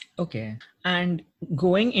them. Okay. And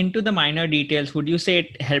going into the minor details, would you say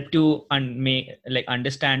it helped you like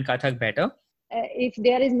understand Kathak better? If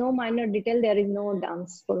there is no minor detail, there is no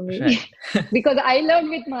dance for me. Right. Because I learned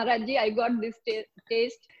with Maharaji, I got this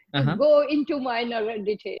taste to Uh-huh. go into minor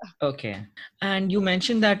detail. Okay. And you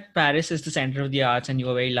mentioned that Paris is the center of the arts and you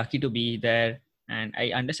were very lucky to be there. And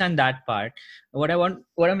I understand that part. What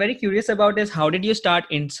I'm very curious about is how did you start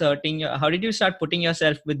how did you start putting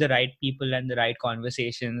yourself with the right people and the right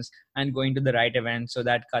conversations and going to the right events so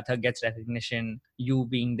that Kathak gets recognition, you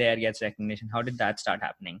being there gets recognition? How did that start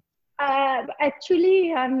happening?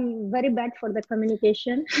 Actually, I'm very bad for the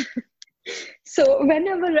communication. So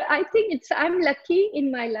whenever I think I'm lucky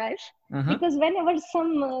in my life, Uh-huh. because whenever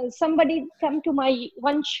somebody come to my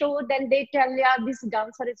one show, then they tell, yeah, this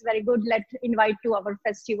dancer is very good, let's invite to our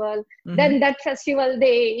festival. Mm-hmm. Then that festival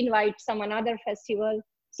they invite some another festival.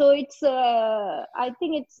 So it's I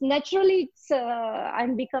think it's naturally it's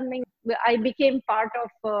I became part of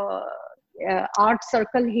art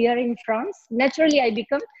circle here in France. Naturally I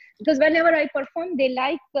become, because whenever I perform they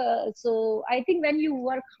like, so I think when you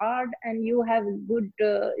work hard and you have good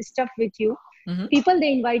stuff with you, Mm-hmm. people they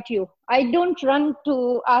invite you. I don't run to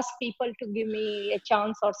ask people to give me a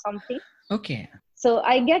chance or something. Okay. So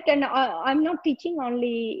I get, and I'm not teaching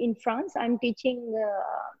only in France, I'm teaching,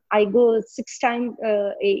 I go 6 times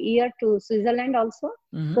a year to Switzerland also,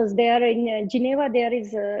 Mm-hmm. because there in Geneva there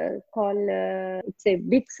is called it's a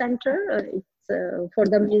big center, it's for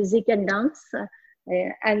the music and dance,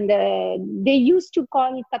 and they used to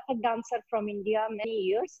call Kathak dancer from India many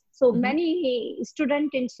years. So Mm-hmm. many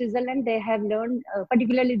students in Switzerland, they have learned,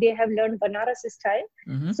 particularly they have learned Banaras style.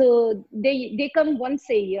 Mm-hmm. So they come once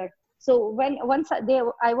a year. So when once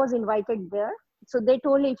I was invited there. So they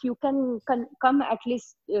told, if you can come at least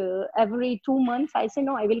every 2 months. I say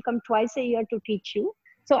no, I will come twice a year to teach you.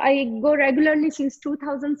 So I go regularly since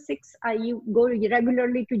 2006. I go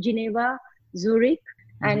regularly to Geneva, Zurich,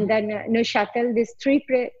 Mm-hmm. and then Neuchâtel. These three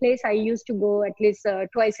places I used to go at least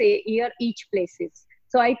twice a year each places.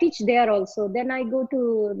 So I teach there also. Then I go to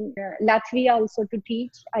Latvia also to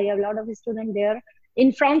teach. I have a lot of students there.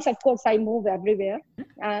 In France, of course, I move everywhere.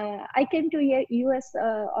 I came to US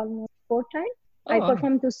almost 4 times. Oh, I wow.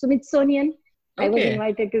 performed to Smithsonian. I was Okay.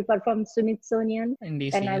 invited to perform Smithsonian. In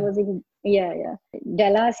DC, Then I yeah. was in, yeah,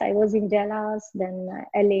 Dallas. I was in Dallas, then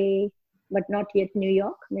LA, but not yet New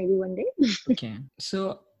York. Maybe one day. Okay.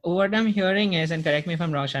 So what I'm hearing is, and correct me if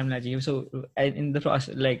I'm wrong, Shamlaji. So in the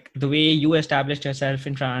process, like the way you established yourself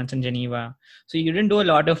in France and Geneva, so you didn't do a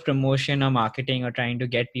lot of promotion or marketing or trying to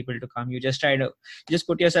get people to come. You just just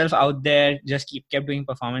put yourself out there, just kept doing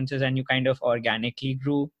performances, and you kind of organically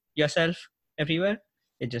grew yourself everywhere.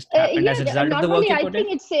 It just happened as a Yeah, result of the work normally you I put in.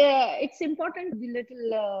 think it's important the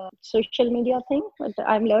little social media thing, but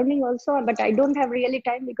I'm learning also. But I don't have really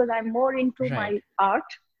time because I'm more into Right. my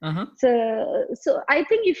art. Uh-huh. So I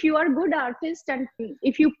think if you are a good artist and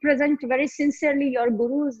if you present very sincerely your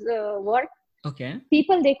guru's work, Okay.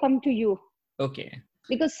 people they come to you. Okay.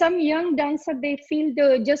 Because some young dancer they feel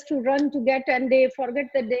the, just to run to get, and they forget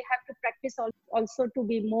that they have to practice also to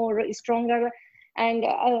be more stronger. And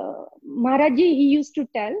Maharaji, he used to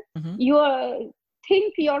tell, Mm-hmm. you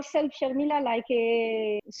think yourself, Sharmila, like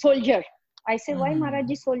a soldier. I say, why Mm-hmm.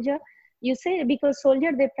 Maharaji soldier? You say, because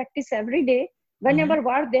soldier they practice every day. Mm-hmm. Whenever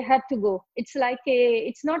war they have to go, it's like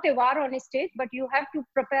it's not a war on a stage, but you have to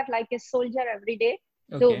prepare like a soldier every day.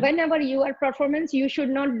 So Okay. whenever you are performance, you should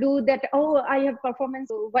not do that. Oh, I have performance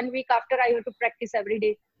 1 week after I have to practice every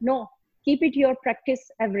day. No, keep it your practice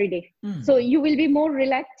every day. So Mm. you will be more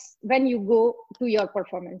relaxed when you go to your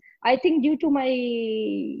performance. I think due to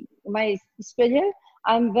my schedule,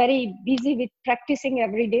 I'm very busy with practicing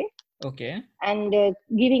every day Okay. and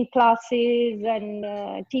giving classes and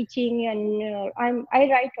teaching, and I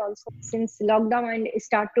write also. Since lockdown I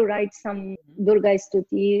start to write some Durga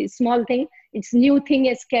Stuti, small thing. It's new thing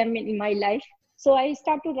has come in my life. So I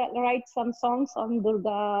start to write some songs on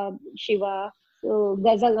Durga, Shiva. So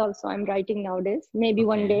ghazal also I'm writing nowadays. Maybe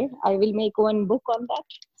one Okay. day I will make one book on that.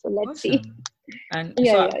 So let's see. Awesome. And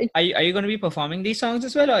Yeah, so, yeah. are you going to be performing these songs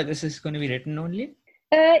as well, or this is going to be written only?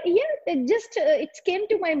 Yeah, it came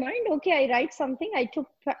to my mind. Okay, I write something. I took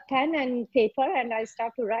pen and paper and I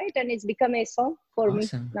start to write, and it's become a song for me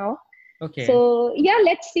Awesome. now. Okay. So yeah,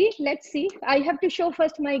 let's see. I have to show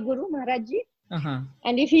first my Guru Maharaj ji, Uh-huh.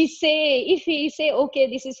 and if he say okay,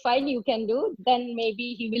 this is fine, you can do, then maybe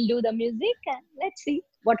he will do the music, and let's see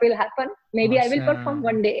what will happen. Maybe I will perform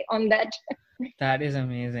one Awesome. day on that. That is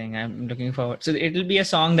amazing. I'm looking forward. So it'll be a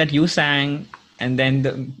song that you sang, and then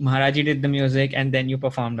the Maharaji did the music, and then you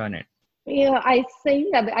performed on it. Yeah, I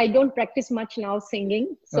sing. I don't practice much now singing,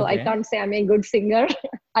 so I Okay. can't say I'm a good singer.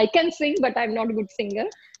 I can sing, but I'm not a good singer.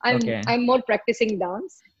 Okay. I'm more practicing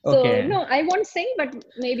dance. So Okay. no, I won't sing, but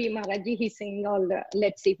maybe Maharaji he sing all the.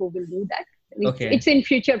 Let's see who will do that. Okay. It's in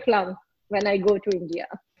future plan when I go to India.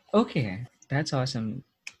 Okay. That's awesome.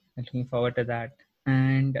 I'm looking forward to that.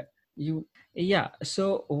 And you, yeah.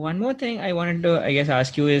 So one more thing I wanted to, I guess,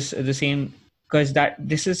 ask you is the same. because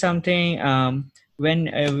this is something, when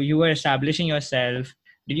you were establishing yourself,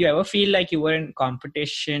 did you ever feel like you were in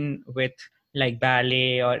competition with like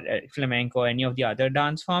ballet or flamenco or any of the other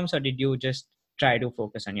dance forms, or did you just try to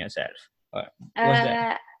focus on yourself? Or was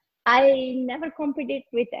there? Uh, I never competed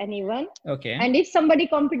with anyone. Okay. And if somebody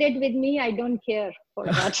competed with me, I don't care for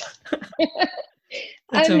that.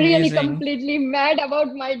 That's I'm really amazing. completely mad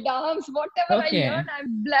about my dance. Whatever I Okay. earn,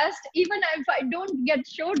 I'm blessed. Even if I don't get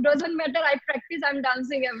show, doesn't matter. I practice. I'm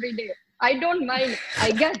dancing every day. I don't mind.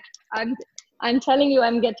 I'm. I'm telling you,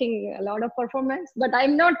 I'm getting a lot of performance, but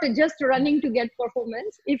I'm not just running to get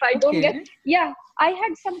performance. If I don't get, Okay. yeah, I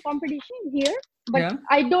had some competition here, but Yeah.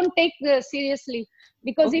 I don't take seriously,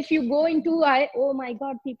 because if Okay. you go into, oh my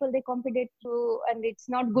God, people they compete to, and it's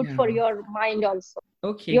not good for Yeah. your mind also.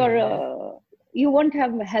 Your Okay. you won't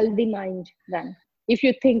have a healthy mind then if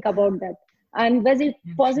you think about that. I'm very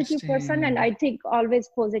positive person, and Interesting. I think always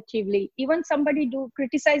positively. Even somebody do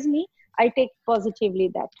criticize me, I take positively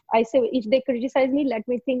that. I say if they criticize me, let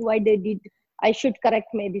me think why they did. I should correct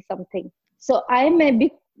maybe something. So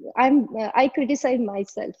I criticize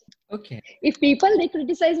myself. Okay. If people they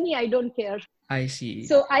criticize me, I don't care. I see.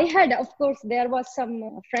 So I had, of course, there was some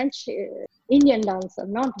French Indian dancer,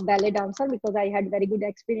 not ballet dancer, because I had very good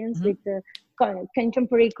experience Mm-hmm. with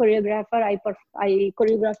contemporary choreographer. I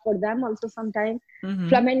choreographed for them also sometime. Mm-hmm.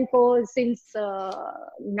 Flamenco since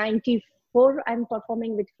 94. I'm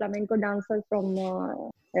performing with flamenco dancer from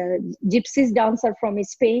gypsies dancer from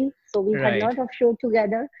Spain. So we had a Right. lot of show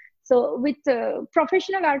together. So with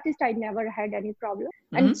professional artists, I never had any problem.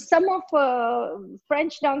 And Mm-hmm. some of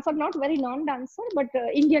French dancer, not very non-dancer, but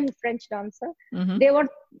Indian French dancer, Mm-hmm. they were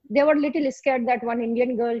they were little scared that one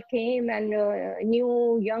Indian girl came and new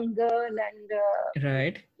young girl, and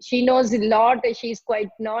Right. she knows a lot. She's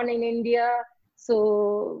quite known in India, so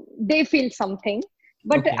they feel something.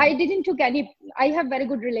 But Okay. I didn't took any. I have very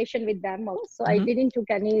good relation with them also, so I Mm-hmm. didn't took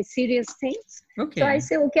any serious things. So I Okay.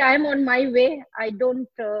 say, okay, I'm on my way. I don't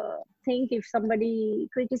think if somebody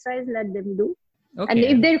criticize, let them do. And Okay.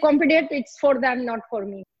 if they're competent, it's for them, not for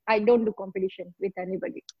me. I don't do competition with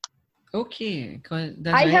anybody. Okay.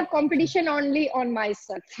 That's I very have competition only on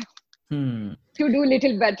myself hmm. to do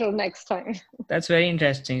little better next time. That's very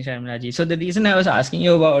interesting, Sharmila ji. So the reason I was asking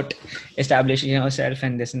you about establishing yourself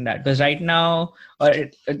and this and that, because right now,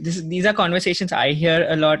 these are conversations I hear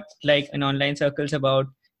a lot, like in online circles about,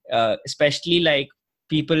 especially like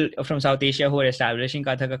people from South Asia who are establishing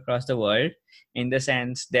Kathak across the world. In the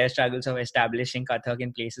sense, their struggles of establishing Kathak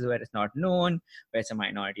in places where it's not known, where it's a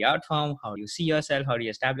minority art form. How do you see yourself? How do you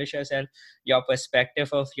establish yourself? Your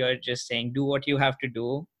perspective of you're just saying, do what you have to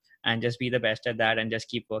do and just be the best at that and just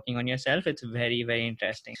keep working on yourself. It's very, very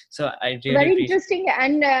interesting. So I really Very appreciate. interesting.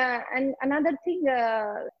 And another thing,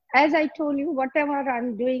 as I told you, whatever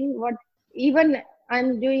I'm doing, what even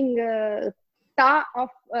I'm doing ta of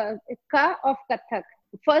ka of Kathak,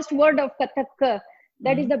 first word of Kathak,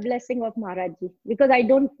 that is Mm-hmm. the blessing of Maharaji, because I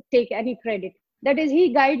don't take any credit. That is,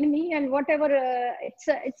 he guided me, and whatever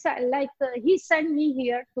it's like he sent me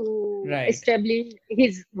here to Right. establish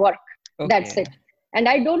his work. That's Okay. it. And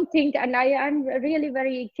I don't think, and I am really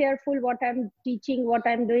very careful what I'm teaching, what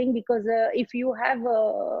I'm doing, because if you have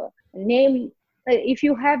a name, if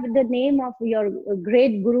you have the name of your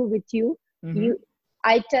great guru with you, Mm-hmm. you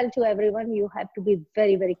I tell to everyone, you have to be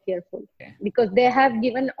very, very careful, Okay. because they have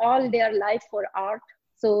given all their life for art.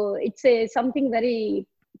 So it's a something very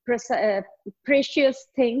precious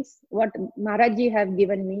things what Maharaji have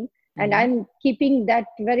given me, and Mm-hmm. I'm keeping that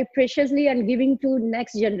very preciously and giving to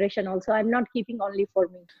next generation also. I'm not keeping only for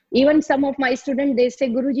me. Even some of my students, they say,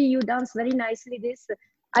 Guruji, you dance very nicely. This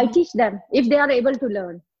I Mm-hmm. teach them if they are able to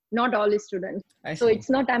learn. Not all students. I So see. it's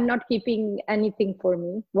not, I'm not keeping anything for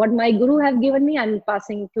me. What my guru have given me, I'm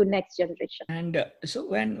passing to next generation. And so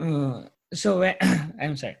when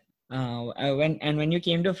I'm sorry, when you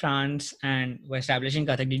came to France and were establishing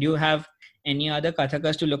Kathak, did you have any other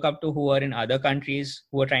Kathakas to look up to who are in other countries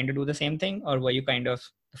who are trying to do the same thing, or were you kind of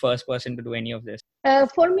the first person to do any of this?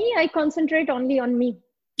 For me, I concentrate only on me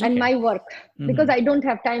and Okay. my work, because Mm-hmm. I don't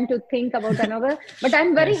have time to think about another. But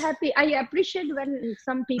I'm very Yes. happy. I appreciate when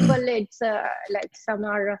some people, it's like some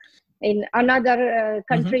are in another Mm-hmm.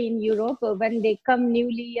 country in Europe, when they come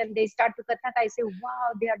newly and they start to Kathak, I say, wow,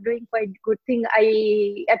 they are doing quite good thing. I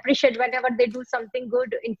appreciate whenever they do something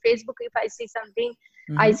good in Facebook. If I see something,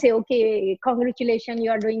 I Mm-hmm. say, okay, congratulations,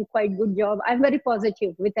 you are doing quite good job. I'm very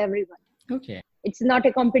positive with everyone. Okay. It's not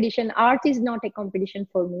a competition. Art is not a competition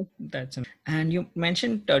for me. And you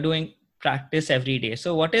mentioned doing practice every day.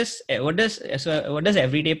 So what does what does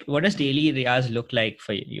daily riyaz look like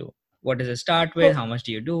for you? What does it start with? So How much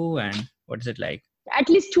do you do, and what is it like? at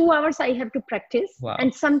least 2 hours I have to practice. Wow.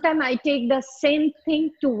 And sometimes I take the same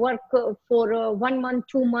thing to work for 1 month,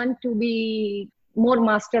 2 months to be more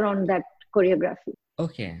master on that choreography.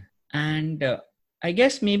 Okay. And I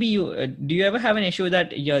guess maybe do you ever have an issue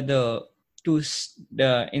that you're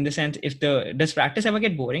in the sense, does practice ever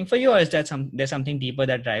get boring for you, or is there's something deeper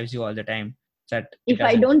that drives you all the time that it If I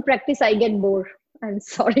doesn't? don't practice, I get bored. I'm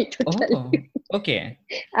sorry to tell you. Okay.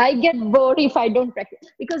 I get bored if I don't practice.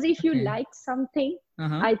 Because if you Okay. like something,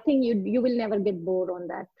 Uh-huh. I think you will never get bored on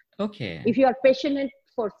that. Okay. If you are passionate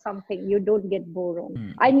for something, you don't get bored on.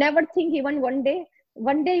 I never think even one day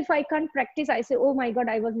if I can't practice, I say, oh my God,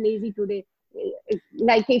 I was lazy today.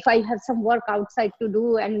 Like if I have some work outside to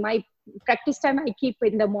do, and my practice time I keep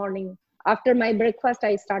in the morning. After my breakfast,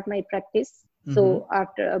 I start my practice. So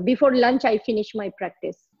before lunch, I finish my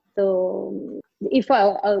practice. So if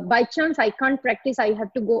by chance I can't practice, I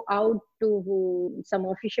have to go out to some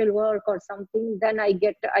official work or something. Then I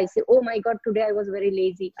say, oh my God, today I was very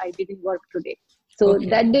lazy. I didn't work today. So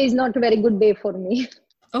that day is not a very good day for me.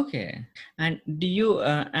 Okay. And do you,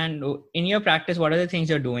 and in your practice, what are the things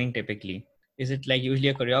you're doing typically? Is it like usually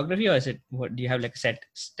a choreography, or is it, what do you have, like set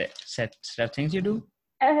of things you do?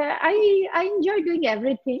 I enjoy doing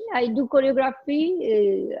everything. I do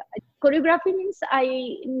choreography. Choreography means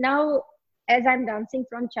as I'm dancing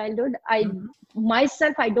from childhood, I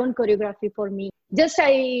don't choreography for me. Just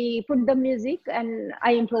I put the music and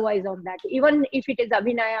I improvise on that. Even if it is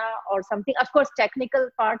abhinaya or something, of course, technical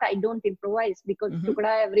part I don't improvise, because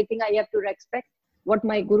tukda, everything I have to respect what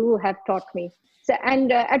my guru have taught me. So,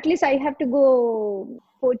 and at least I have to go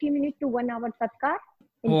 40 minutes to 1 hour tatkar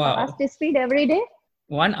in fast speed every day.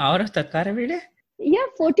 1 hour of tatkar every day? Yeah,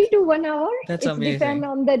 40 to 1 hour. That's It's amazing. depend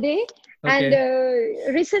on the day. Okay.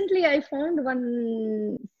 And recently I found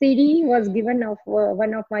one CD was given of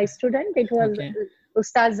one of my students. It was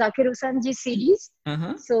Ustad Zakir Husanji CDs.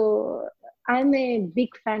 So I'm a big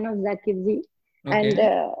fan of Zakir ji. And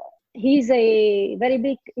he's a very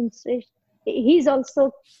big inspiration. He's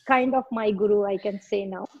also kind of my guru, I can say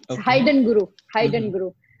now. Hidden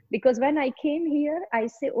guru. Because when I came here, I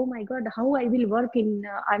say, oh my God, how I will work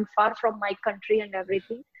I'm far from my country and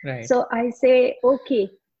everything. Right. So I say, okay,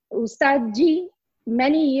 Ustad ji,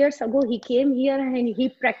 many years ago, he came here and he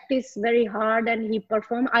practiced very hard and he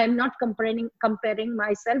performed. I am not comparing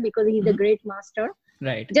myself, because he's a great master.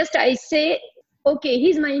 Right. Just I say, okay,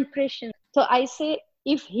 he's my impression. So I say,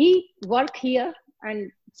 if he work here,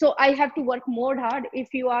 and so I have to work more hard.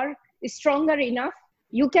 If you are stronger enough,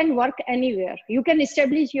 you can work anywhere. You can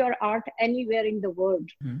establish your art anywhere in the world,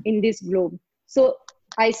 in this globe. So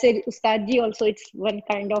I said, Ustad ji also, it's one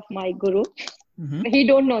kind of my guru. He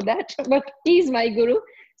don't know that, but he's my guru.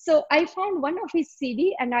 So I found one of his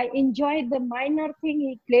CD and I enjoyed the minor thing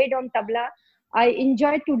he played on tabla. I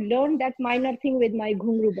enjoyed to learn that minor thing with my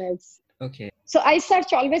ghungru bells. Okay. So I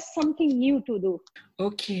search always something new to do.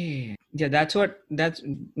 Okay. Yeah, that's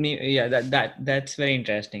very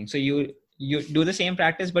interesting. So you do the same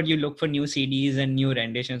practice, but you look for new CDs and new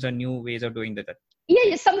renditions or new ways of doing that.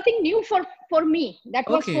 Yeah, something new for me. That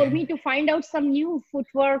was for me to find out some new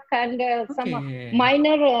footwork and some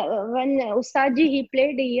minor. When Ustadji he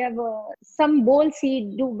played, he have some bowls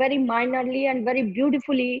he do very minorly and very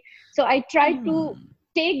beautifully. So I tried to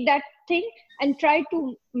take that thing and try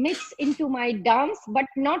to mix into my dance, but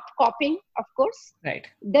not copying, of course. Right.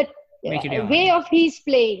 That way of his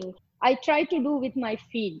playing, I try to do with my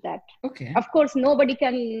feet that. Okay. Of course, nobody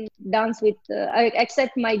can dance with,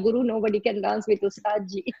 except my guru, nobody can dance with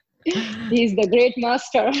Ustadji. He's the great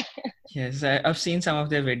master. Yes, I've seen some of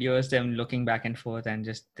their videos, them looking back and forth and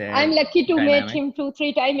just there. I'm lucky to meet him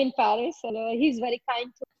 2-3 times in Paris. And, he's very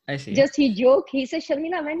kind to I see. Just he joke. He says,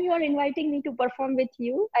 Sharmila, when you are inviting me to perform with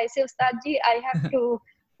you, I say, Ustadji,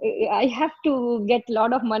 I have to get a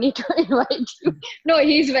lot of money to invite you. No,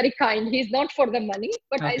 he's very kind. He's not for the money.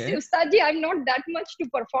 But I say, Ustadji, I'm not that much to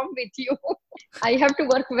perform with you. I have to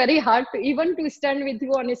work very hard even to stand with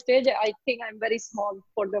you on a stage. I think I'm very small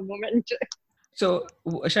for the moment. So,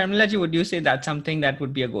 Sharmila ji, would you say that's something that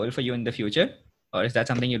would be a goal for you in the future? Or is that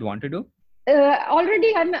something you'd want to do?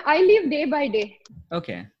 Already, I live day by day.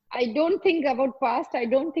 Okay. I don't think about past. I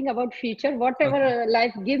don't think about future. Whatever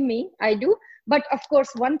life give me, I do. But of course,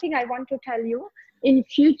 one thing I want to tell you, in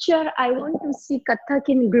future, I want to see Kathak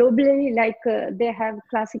in globally, like they have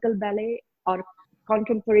classical ballet or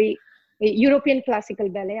contemporary, European classical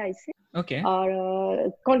ballet, I say. Okay.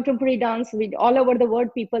 Or contemporary dance with all over the world,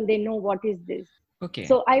 people, they know what is this. Okay.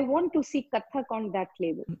 So I want to see Kathak on that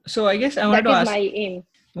level. So I guess my aim.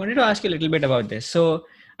 I wanted to ask you a little bit about this. So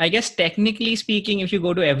I guess technically speaking, if you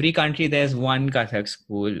go to every country, there's one Kathak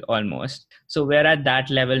school almost. So we're at that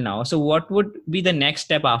level now. So what would be the next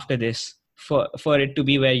step after this for it to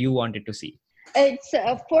be where you wanted to see? It's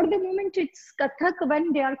for the moment it's Kathak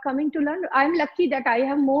when they are coming to learn. I'm lucky that I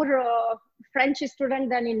have more French student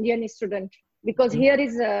than Indian student, because here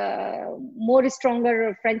is more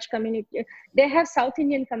stronger French community. They have South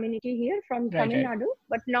Indian community here from Right, Tamil right. Nadu,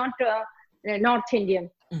 but not North Indian.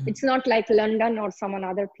 Mhm. It's not like London or some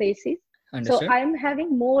other places. So Understood. I'm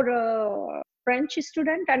having more French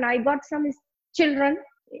student, and I got some children,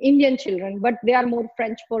 Indian children, but they are more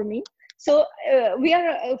French for me. So we are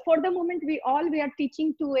for the moment we are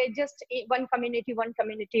teaching to just one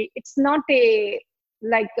community. It's not a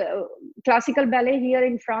like classical ballet here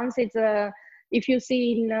in France. It's a, if you see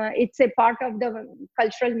in it's a part of the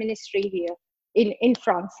cultural ministry here in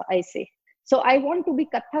France, I say. So I want to be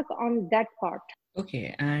Kathak on that part.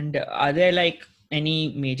 Okay. And are there like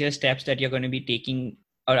any major steps that you're going to be taking,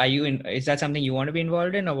 or are you in? Is that something you want to be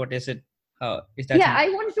involved in, or what is it? Is that Yeah,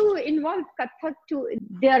 something? I want to involve Kathak to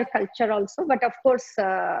their culture also, but of course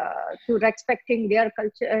to respecting their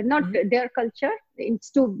culture, not Mhm. their culture. It's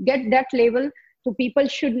to get that level to people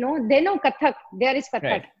should know. They know Kathak, there is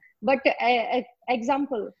Kathak. Right. But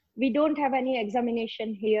example, we don't have any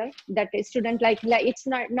examination here that a student like it's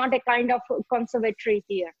not a kind of conservatory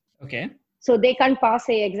here. Okay. So they can't pass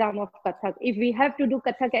a exam of Kathak. If we have to do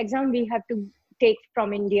Kathak exam, we have to take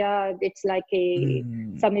from India. It's like a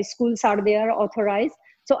Mm. some schools are there authorized.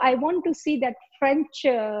 So I want to see that French,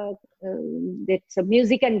 it's a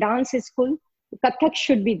music and dance school. Kathak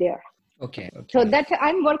should be there. Okay. So Okay. that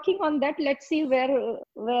I'm working on that. Let's see where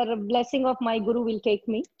blessing of my guru will take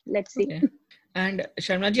me. Let's see. Okay. And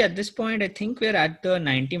Sharmaji, at this point, I think we're at the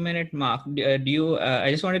 90-minute mark. Do you? I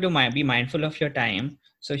just wanted to be mindful of your time.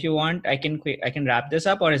 So if you want, I can wrap this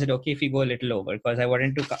up, or is it okay if we go a little over? Because I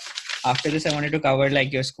wanted to after this, I wanted to cover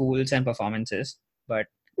like your schools and performances. But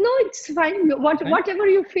No, it's fine. it's fine. Whatever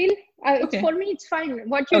you feel, it's Okay. for me. It's fine.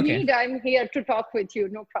 What you Okay. need, I'm here to talk with you.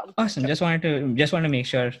 No problem at Awesome. all. Just want to make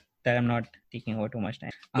sure that I'm not taking over too much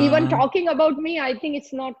time. Even talking about me, I think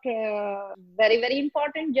it's not very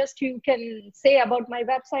important. Just you can say about my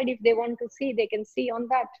website. If they want to see, they can see on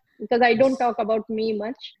that, because I don't talk about me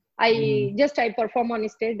much. Mm. I perform on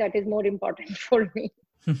stage. That is more important for me.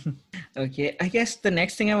 Okay, I guess the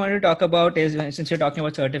next thing I want to talk about is since you're talking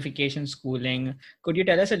about certification schooling, could you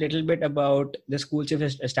tell us a little bit about the schools you've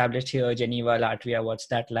established here, Geneva, Latvia? What's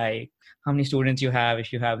that like? How many students you have?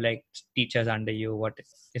 If you have like teachers under you, what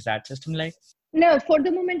is that system like? No, for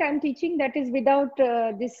the moment, I'm teaching that is without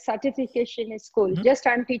this certification in school. Mm-hmm. Just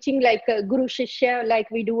I'm teaching like Guru Shishya, like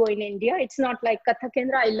we do in India. It's not like Kathak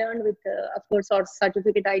Kendra. I learned with, of course, our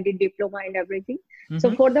certificate. I did diploma and everything. So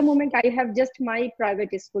Mm-hmm. for the moment, I have just my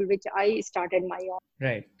private school, which I started my own.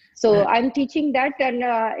 Right. So I'm teaching that, and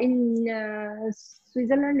in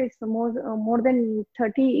Switzerland, it's more than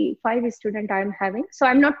 35 students I'm having. So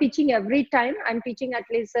I'm not teaching every time. I'm teaching at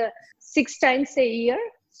least 6 times a year.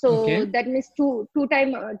 So Okay. that means two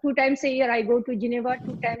times a year I go to Geneva.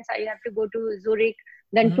 2 times I have to go to Zurich.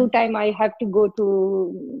 Then Mm-hmm. 2 times I have to go to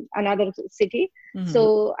another city. Mm-hmm. So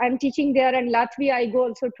I'm teaching there, and Latvia I go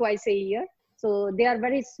also twice a year. So they are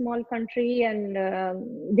very small country, and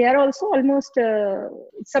they are also almost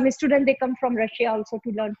some students they come from Russia also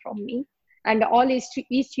to learn from me, and all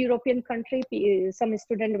East European country. Some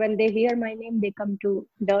student when they hear my name they come to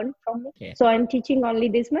learn from me. Okay. So I'm teaching only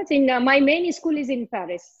this much. In my main school is in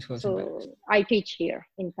Paris, Schools in Paris. so I teach here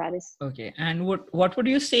in Paris. Okay. And what would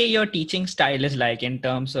you say your teaching style is like in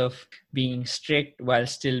terms of being strict while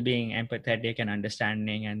still being empathetic and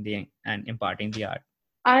understanding and imparting the art?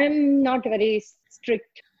 I'm not very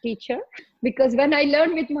strict teacher, because when I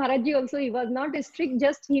learned with Maharaji also, he was not strict.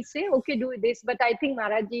 Just he say, okay, do this. But I think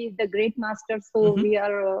Maharaji is the great master. So Mm-hmm. we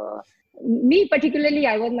are, me particularly,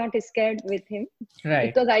 I was not scared with him,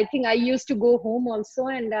 Right. because I think I used to go home also,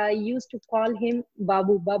 and I used to call him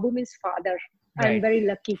Babu. Babu means father. I'm Right. very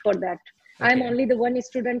lucky for that. I'm Okay. only the one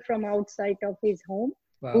student from outside of his home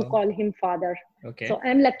who Wow. call him father. Okay. So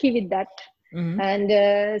I'm lucky with that. Mm-hmm. And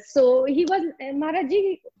so he was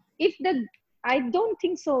Maharaji. If the I don't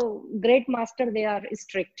think so. Great master, they are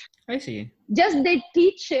strict. I see. Just they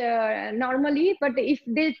teach normally, but if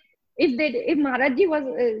Maharaji was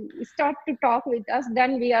start to talk with us,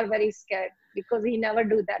 then we are very scared, because he never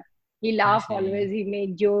do that. He I laugh see. always. He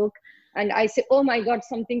make joke, and I say, oh my God,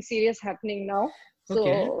 something serious happening now. Okay.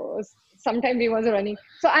 So sometimes we was running.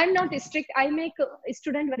 So I'm not strict. I make a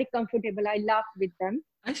student very comfortable. I laugh with them,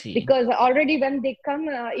 I see. because already when they come,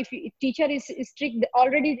 if teacher is strict,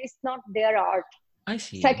 already it's not their art. I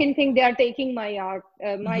see. Second thing, they are taking my art,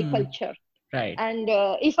 my Mm-hmm. culture. Right. And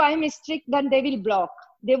if I'm strict, then they will block.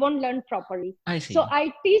 They won't learn properly. I So see.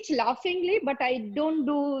 I teach laughingly, but I don't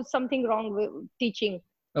do something wrong with teaching.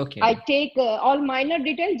 I Okay. take all minor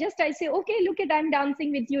details. Just I say, okay, look at, I'm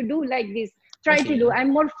dancing with you. Do like this. I Try to do. see.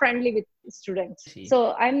 I'm more friendly with students. I see.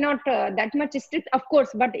 So I'm not that much strict, of course.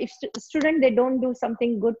 But if student they don't do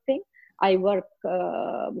something good thing, I work.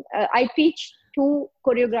 I teach 2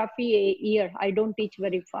 choreography a year. I don't teach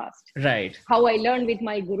very fast. Right. How I learned with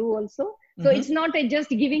my guru also. So Mm-hmm. it's not a just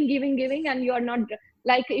giving, and you are not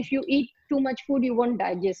like if you eat too much food, you won't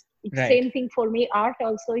digest. It's Right. same thing for me. Art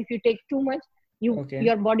also, if you take too much, Okay.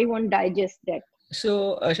 your body won't digest that.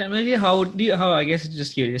 So, Sharmila, how, I guess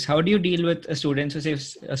just curious, how do you deal with students who say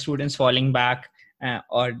students falling back,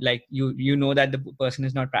 or like you know that the person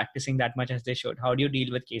is not practicing that much as they should? How do you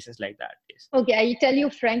deal with cases like that? Yes. Okay, I tell you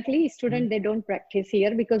frankly, students they don't practice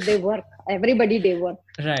here because they work. Everybody they work.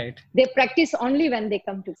 Right. They practice only when they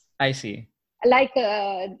come to. I see. Like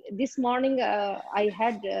this morning, I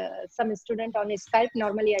had some student on Skype.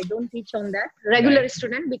 Normally, I don't teach on that regular Right.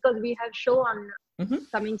 student because we have show on Mm-hmm.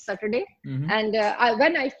 coming Saturday. Mm-hmm. And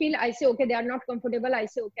when I feel, I say, okay, they are not comfortable. I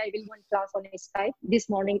say, okay, I will one class on Skype. This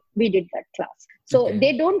morning we did that class. So Okay.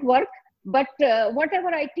 they don't work, but whatever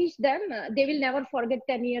I teach them, they will never forget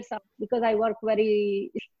 10 years after, because I work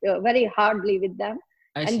very hardly with them.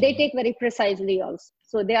 I And see. they take very precisely also.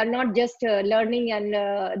 So they are not just learning,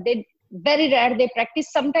 and they very rare they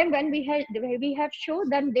practice. Sometimes when we have show,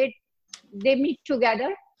 then they meet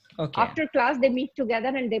together. Okay. After class they meet together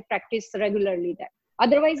and they practice regularly that.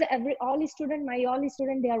 Otherwise all student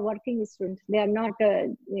they are working students. They are not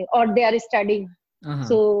or they are studying. Uh-huh.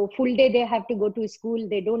 So full day they have to go to school.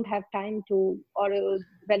 They don't have time to, or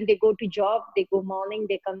when they go to job, they go morning,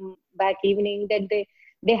 they come back evening. Then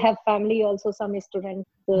they have family also, some students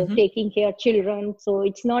Mm-hmm. taking care children. So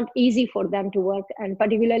it's not easy for them to work. And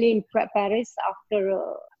particularly in Paris, after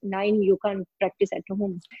 9 you can't practice at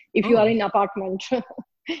home if you are Oh. in apartment.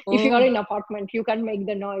 If you are Oh, in apartment, you can't make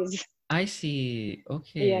the noise. I see. Yeah.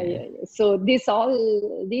 Okay. So this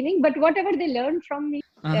all dealing, but whatever they learn from me,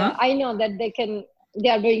 Uh-huh. I know that they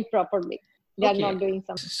are doing properly. They are Okay. not doing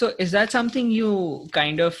something. So is that something you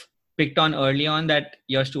kind of picked on early on, that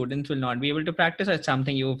your students will not be able to practice, or it's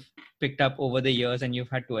something you've picked up over the years and you've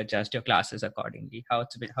had to adjust your classes accordingly? How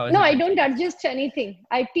has No, it I been for don't you? adjust anything.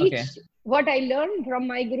 I Okay. teach what I learned from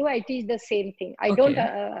my guru. I teach the same thing. Okay.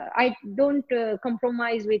 I don't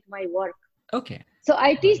compromise with my work. Okay. So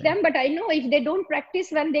I Got teach it. them, but I know if they don't practice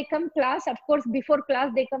when they come class, of course, before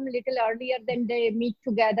class, they come a little earlier, then they meet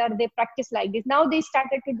together, they practice like this. Now they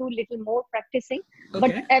started to do little more practicing,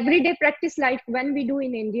 but Okay. everyday practice like when we do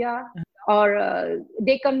in India, or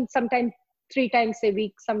they come sometimes 3 times a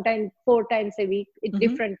week, sometimes 4 times a week. It's Mm-hmm.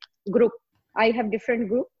 different group. I have different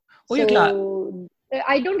group. Oh, your class. So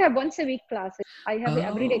I don't have once a week classes. I have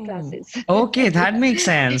everyday Oh, classes. okay. That makes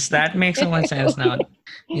sense. That makes so much sense now. Okay.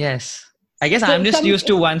 Yes. I guess So I'm just some used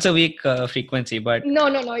to once a week frequency, but no,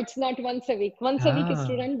 it's not once a week. Once a week ah,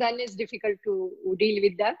 student, then it's difficult to deal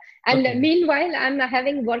with them. And okay. meanwhile, I'm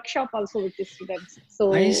having workshop also with the students. I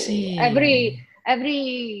So see. every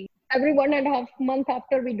 1.5 month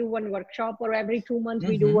after we do one workshop, or every 2 months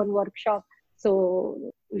we do Mm-hmm. one workshop. So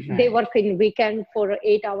they Right. work in weekend for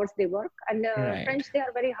 8 hours. They work, and Right. French they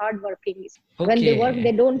are very hard working. When they work,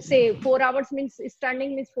 they Okay. don't say 4 hours means standing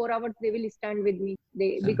means 4 hours. They will stand with me.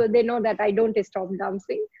 Because they know that I don't stop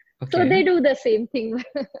dancing. So Okay. they do the same thing.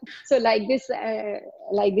 So like this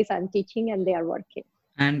I'm teaching and they are working.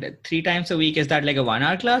 And 3 times a week, is that like a 1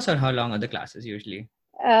 hour class, or how long are the classes usually?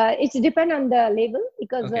 It's depend on the level,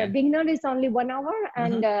 because Okay. beginner is only 1 hour, Mm-hmm.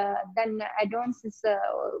 and then advanced is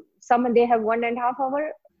some they have 1.5 hour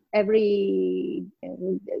every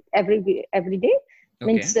day. Okay.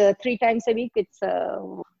 Means 3 times a week. It's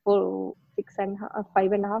 4, 6.5,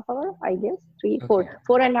 5.5 hour, I guess. Okay.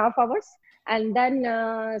 4.5 hours, and then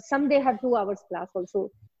some they have 2 hours class also.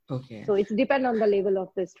 Okay. So it's depend on the level of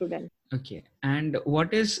the student. Okay. And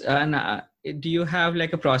what is, do you have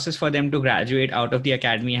like a process for them to graduate out of the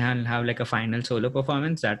academy and have like a final solo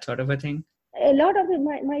performance, that sort of a thing? A lot of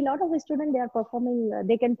my lot of students, they are performing.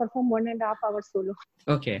 They can perform 1.5 hours solo,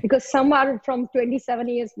 Okay. because some are from 27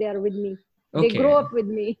 years. They are with me. They Okay. grow up with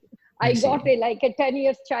me. I I got see. like a 10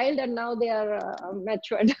 years child, and now they are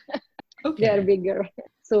matured. They are Okay. bigger. I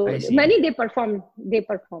So see. many they perform. They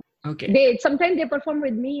perform. Okay. They sometimes they perform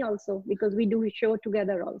with me also, because we do a show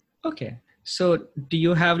together also. Okay. So do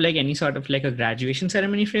you have like any sort of like a graduation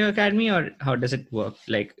ceremony for your academy, or how does it work?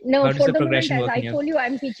 Like, No, how does for the the moment, progression as work I in your... told you,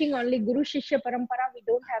 I'm teaching only Guru Shishya Parampara. We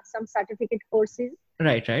don't have some certificate courses.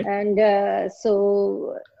 Right, right. And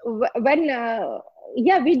so when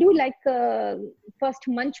yeah, we do like first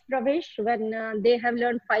Manch Pravesh, when they have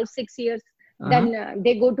learned 5-6 years, Uh-huh. then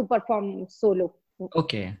they go to perform solo.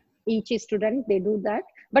 Okay. Each student they do that,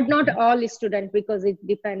 but not Okay. all student, because it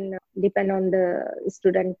depend on the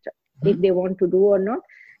student if Hmm. they want to do or not.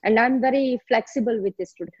 And I'm very flexible with the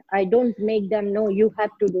student. I don't make them, no, you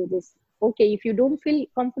have to do this. Okay, if you don't feel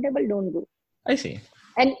comfortable, don't do. I see.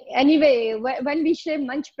 And anyway, when we say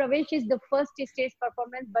Manch Pravesh is the first stage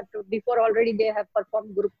performance, but before already they have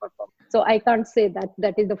performed group performance. So I can't say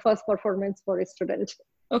that is the first performance for a student.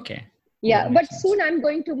 Okay. That Yeah, makes but sense. soon I'm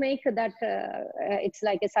going to make that. It's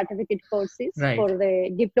like a certificate courses Right. for the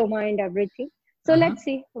diploma and everything. So Uh-huh. let's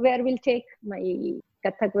see where will take my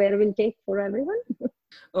Kathak, where will take for everyone.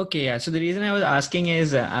 Okay, yeah. So the reason I was asking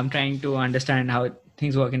is I'm trying to understand how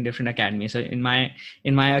things work in different academies. So in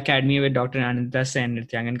my academy with Dr. Ananda Sen,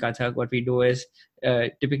 Nrityangan Kathak, what we do is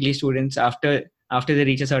typically students after they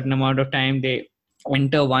reach a certain amount of time, they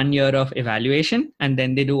enter 1 year of evaluation, and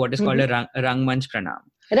then they do what is called a Rangmanch Pranam.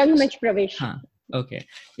 Rangmanch Pravesh. Huh. Okay.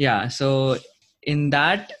 Yeah. So in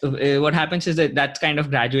that, what happens is that that's kind of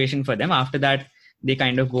graduation for them. After that, they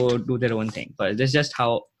kind of go do their own thing. But that's just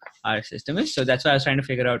how our system is. So that's why I was trying to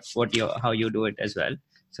figure out how you do it as well.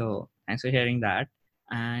 So thanks for sharing that.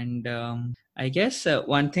 And I guess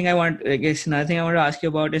another thing I want to ask you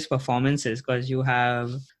about is performances, because you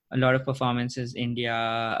have a lot of performances, India,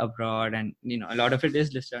 abroad, and a lot of it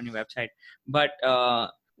is listed on your website. But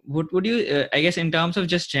would you I guess in terms of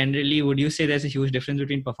just generally, would you say there's a huge difference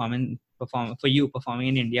between performing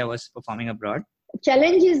in India versus performing abroad?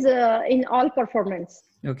 Challenge is in all performance.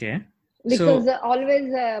 Okay. Because So always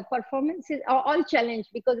performance is all challenge,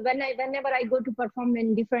 because whenever I go to perform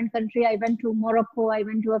in different country, I went to Morocco, I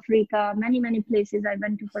went to Africa, many places I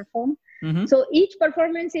went to perform. So each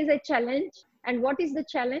performance is a challenge. And what is the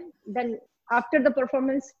challenge? Then after the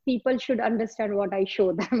performance, people should understand what I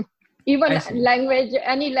show them. Even I see. language,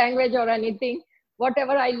 any language or anything,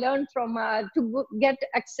 whatever I learned from to get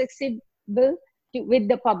accessible with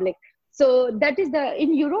the public. So that is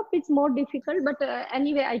in Europe it's more difficult, but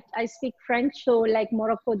anyway I speak French, so like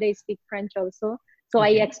Morocco they speak French also, so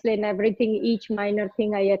Okay. I explain everything, each minor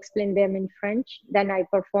thing I explain them in French, then I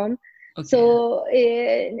perform. Okay. So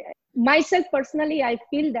myself personally, I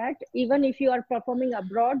feel that even if you are performing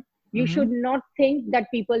abroad, you should not think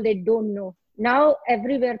that people they don't know. Now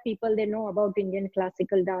everywhere people they know about Indian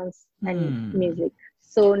classical dance and music,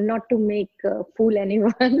 so not to make fool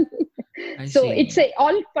anyone. So see. it's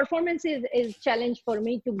all performance is challenge for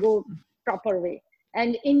me to go proper way.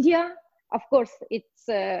 And India, of course, it's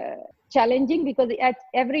challenging, because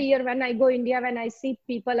every year when I go India, when I see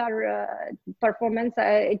people are performance,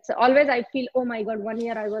 it's always I feel, oh my God, 1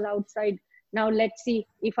 year I was outside. Now let's see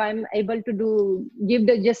if I'm able to give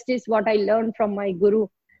the justice what I learned from my guru.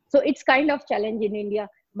 So it's kind of challenge in India,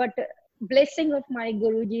 but blessing of my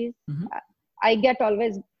Guruji, I get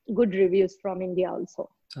always good reviews from India also.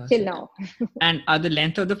 Till now. And are the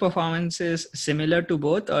length of the performances similar to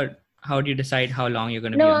both, or how do you decide how long you're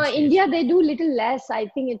going to be on No, stage? India they do little less. I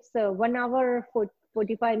think it's 1 hour,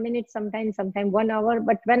 45 minutes, sometimes 1 hour.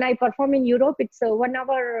 But when I perform in Europe, it's 1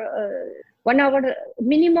 hour, 1 hour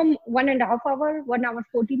minimum, 1.5 hour, 1 hour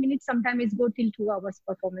 40 minutes. Sometimes it's go till 2 hours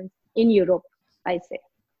performance in Europe, I say.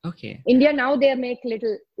 Okay. India now they make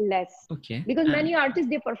little less. Okay. Because many artists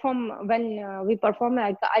they perform when we perform.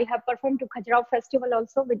 I have performed to Khajuraho festival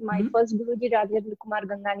also with my first Guruji Rajendra Kumar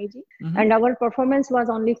Ganganiji, and our performance was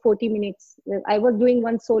only 40 minutes. I was doing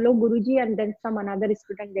one solo Guruji, and then some another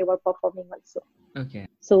student they were performing also. Okay.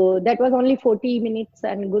 So that was only 40 minutes,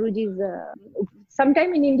 and Guruji's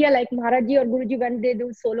sometime in India like Maharaji or Guruji when they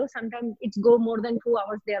do solo, sometimes it's go more than 2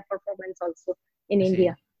 hours their performance also in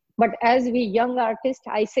India. But as we young artists,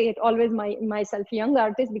 I say it always myself young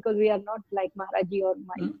artist, because we are not like Maharaji or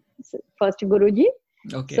my first Guruji.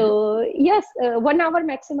 Okay. So yes, 1 hour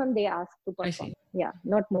maximum they ask to perform. I see. Yeah,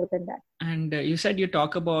 not more than that. And you said you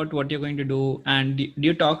talk about what you're going to do, and do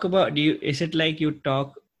you talk about? Is it like you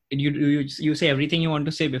talk? You say everything you want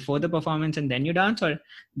to say before the performance and then you dance, or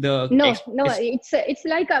the no it's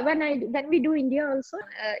like when we do India also,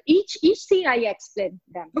 each thing I explain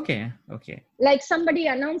them. Okay. Like somebody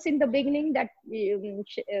announced in the beginning that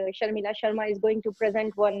Sharmila Sharma is going to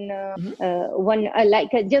present one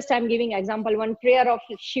just I'm giving example, one prayer of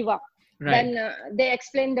Shiva. Right. Then they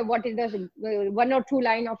explain what is the 1 or 2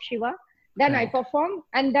 line of Shiva. Then I perform,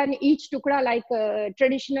 and then each tukra, like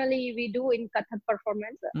traditionally we do in Kathak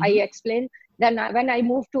performance, I explain. Then when I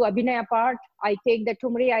move to Abhinaya part, I take the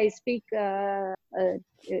Tumri, I speak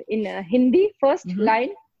in Hindi first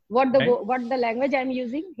line, what the language I'm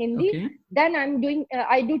using, Hindi. Okay. Then I'm doing,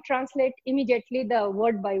 I do translate immediately the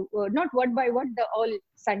word by word, not word by word, the whole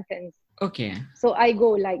sentence. Okay. So I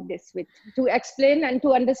go like this with to explain and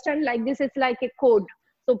to understand like this. It's like a code.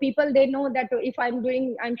 So people, they know that if I'm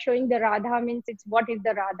showing the Radha, means it's what is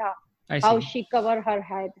the Radha, I how see. she cover her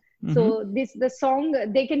head. Mm-hmm. So the song,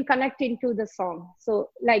 they can connect into the song.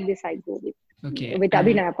 So like this I go Okay. with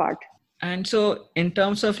Abhinaya part. And so in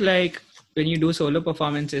terms of like when you do solo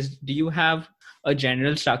performances, do you have a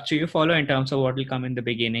general structure you follow in terms of what will come in the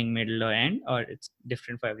beginning, middle, or end, or it's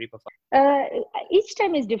different for every performance? Uh, each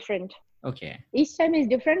time is different. Okay. Each time is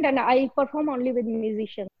different, and I perform only with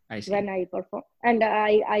musicians I see. when I perform. And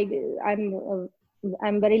I'm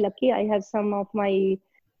very lucky. I have some of my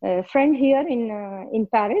friend here in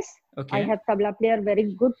Paris. I Okay. have tabla player,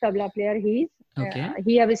 very good tabla player. Okay.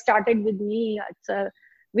 He have started with me.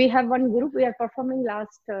 We have one group. We are performing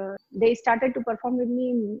last. They started to perform with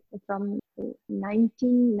me from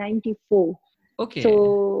 1994. Okay.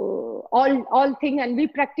 So all thing, and we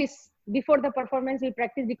practice before the performance. We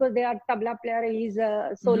practice because they are tabla player. He's a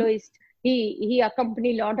Mm-hmm. soloist. He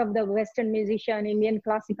accompany a lot of the Western musician, Indian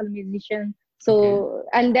classical musician. Okay. So,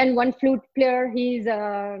 and then one flute player. He's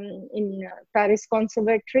in Paris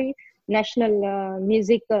Conservatory, National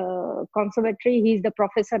Music Conservatory. He's the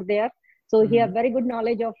professor there. So he Mm-hmm. have very good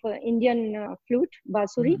knowledge of Indian flute,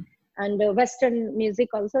 basuri, Mm-hmm. and Western music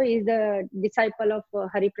also. He is the disciple of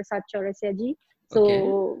Hari Prasad Chaurasia ji. Okay.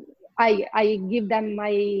 So I give them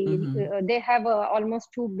my Mm-hmm. they have almost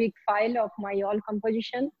two big file of my all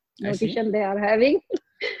composition I see. notation they are having.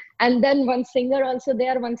 And then one singer also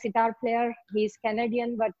there, one sitar player. He's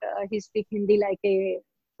Canadian, but he speaks Hindi like a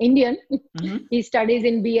Indian. Mm-hmm. He studies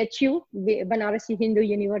in BHU, Banarasi Hindu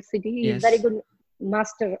University. He's very Yes. good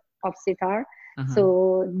master of sitar. Uh-huh. So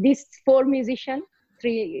these four musician,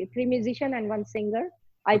 three musician and one singer.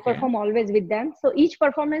 I Okay. perform always with them. So each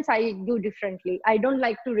performance I do differently. I don't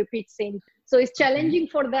like to repeat same. So it's Okay. challenging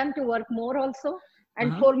for them to work more also,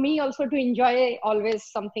 and Uh-huh. for me also to enjoy always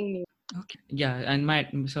something new. Okay. Yeah, and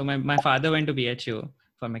my father went to BHU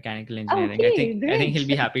for mechanical engineering. Okay, I think great. he'll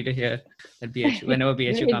be happy to hear that BHU whenever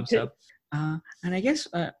BHU Great, comes great. up. And I guess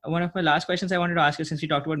one of my last questions I wanted to ask you, since we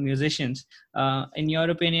talked about musicians, in your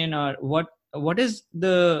opinion, or what is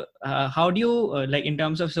the how do you like in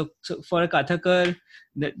terms of so for a Kathakar,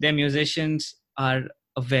 their musicians are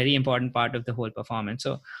a very important part of the whole performance.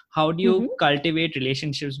 So how do you Mhm. cultivate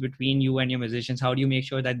relationships between you and your musicians? How do you make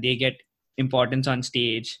sure that they get importance on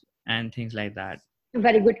stage and things like that?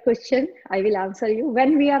 Very good question. I will answer you.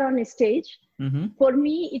 When we are on a stage, Mm-hmm. for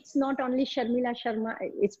me, it's not only Sharmila Sharma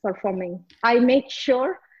is performing. I make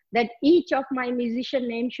sure that each of my musician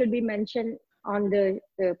names should be mentioned on the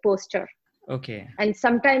poster. Okay. And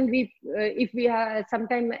sometimes if we are,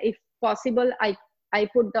 sometimes if possible, I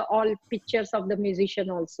put the all pictures of the musician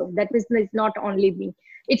also. That is not only me.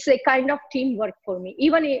 It's a kind of teamwork for me.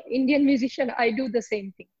 Even a Indian musician, I do the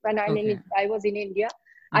same thing. When Okay. I was in India,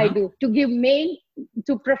 I Uh-huh. do to give main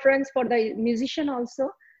to preference for the musician also,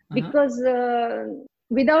 Uh-huh. because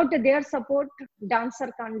without their support, dancer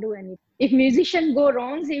can't do anything. If musician go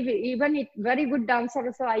wrong, if even if very good dancer,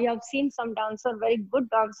 so I have seen some dancer, very good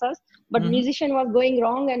dancers, but Mm-hmm. musician was going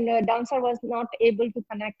wrong and dancer was not able to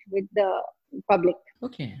connect with the public.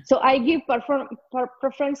 Okay. So I give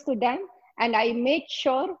preference to them, and I make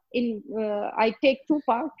sure in I take two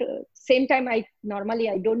part. Same time, I normally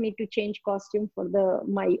I don't need to change costume for the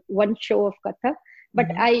my one show of Kathak, but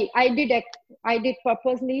Mm-hmm. I did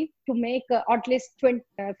purposely to make at least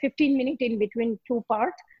 15 minutes in between two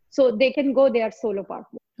part, so they can go their solo part.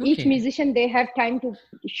 Each Okay. musician, they have time to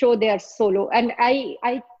show their solo, and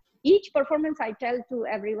I each performance I tell to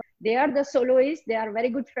everyone, they are the soloists, they are very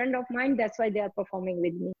good friend of mine, that's why they are performing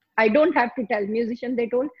with me. I don't have to tell. Musician, they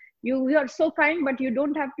told, you are so kind, but you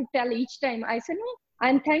don't have to tell each time. I said, no,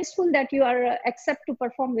 I'm thankful that you are accept to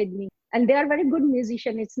perform with me. And they are very good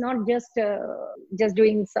musician. It's not just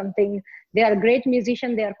doing something. They are great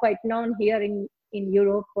musician. They are quite known here in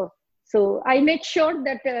Europe. So I make sure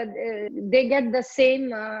that they get the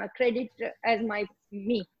same credit as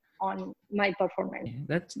me on my performance.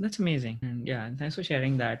 That's amazing. And yeah, thanks for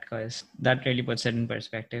sharing that, because that really puts it in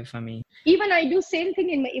perspective for me. Even I do same thing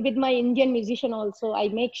with my Indian musician also. I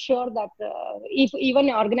make sure that if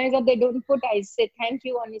even organizer they don't put, I say thank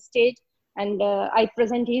you on stage, and I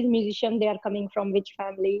present his musician. They are coming from which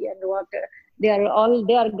family and what. They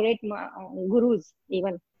are great gurus.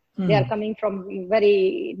 Even they are Hmm. coming from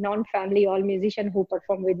very non family. All musician who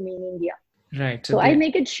perform with me in India. Right. So So I they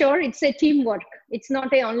make it sure it's a teamwork. It's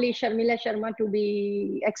not a only Sharmila Sharma to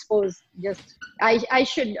be exposed. Just I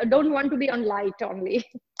should don't want to be on light only.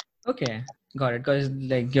 okay. Got it. Because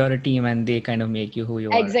like you're a team and they kind of make you who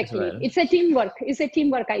you are as Exactly. well. It's a teamwork. It's a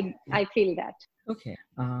teamwork. I feel that. Okay.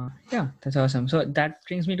 Yeah, that's awesome. So that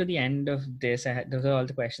brings me to the end of this. Those are all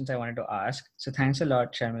the questions I wanted to ask. So thanks a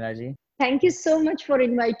lot, Sharmila ji. Thank you so much for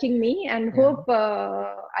inviting me, and Yeah. hope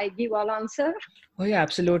I give all answer. Oh yeah,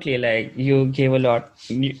 absolutely. Like you gave a lot.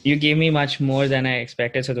 You gave me much more than I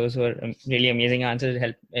expected. So those were really amazing answers.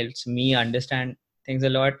 Helps me understand things a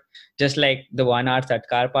lot. Just like the 1 hour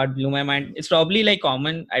Tatkar part blew my mind. It's probably like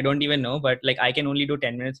common. I don't even know, but like I can only do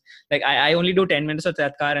 10 minutes. Like I only do 10 minutes of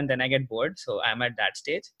Tatkar and then I get bored. So I'm at that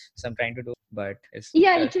stage. So I'm trying to do, but it's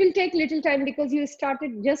Yeah, it will take little time because you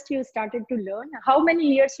started to learn. How many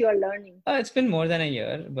years you are learning? it's been more than a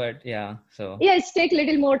year, but yeah. So Yeah, it's take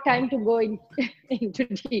little more time to go into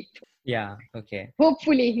deep. yeah. Okay.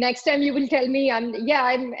 Hopefully, next time you will tell me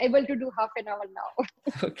I'm able to do half an hour now.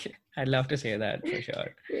 Okay. I'd love to say that for sure.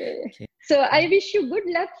 Yeah. Okay. So I wish you good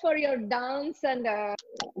luck for your dance and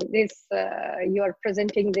this you are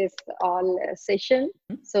presenting this all session.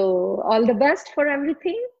 So all the best for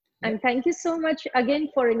everything, Yep. and thank you so much again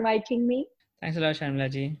for inviting me. Thanks a lot, Sharmila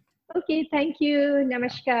ji. Okay, thank you. Yeah.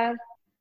 Namaskar.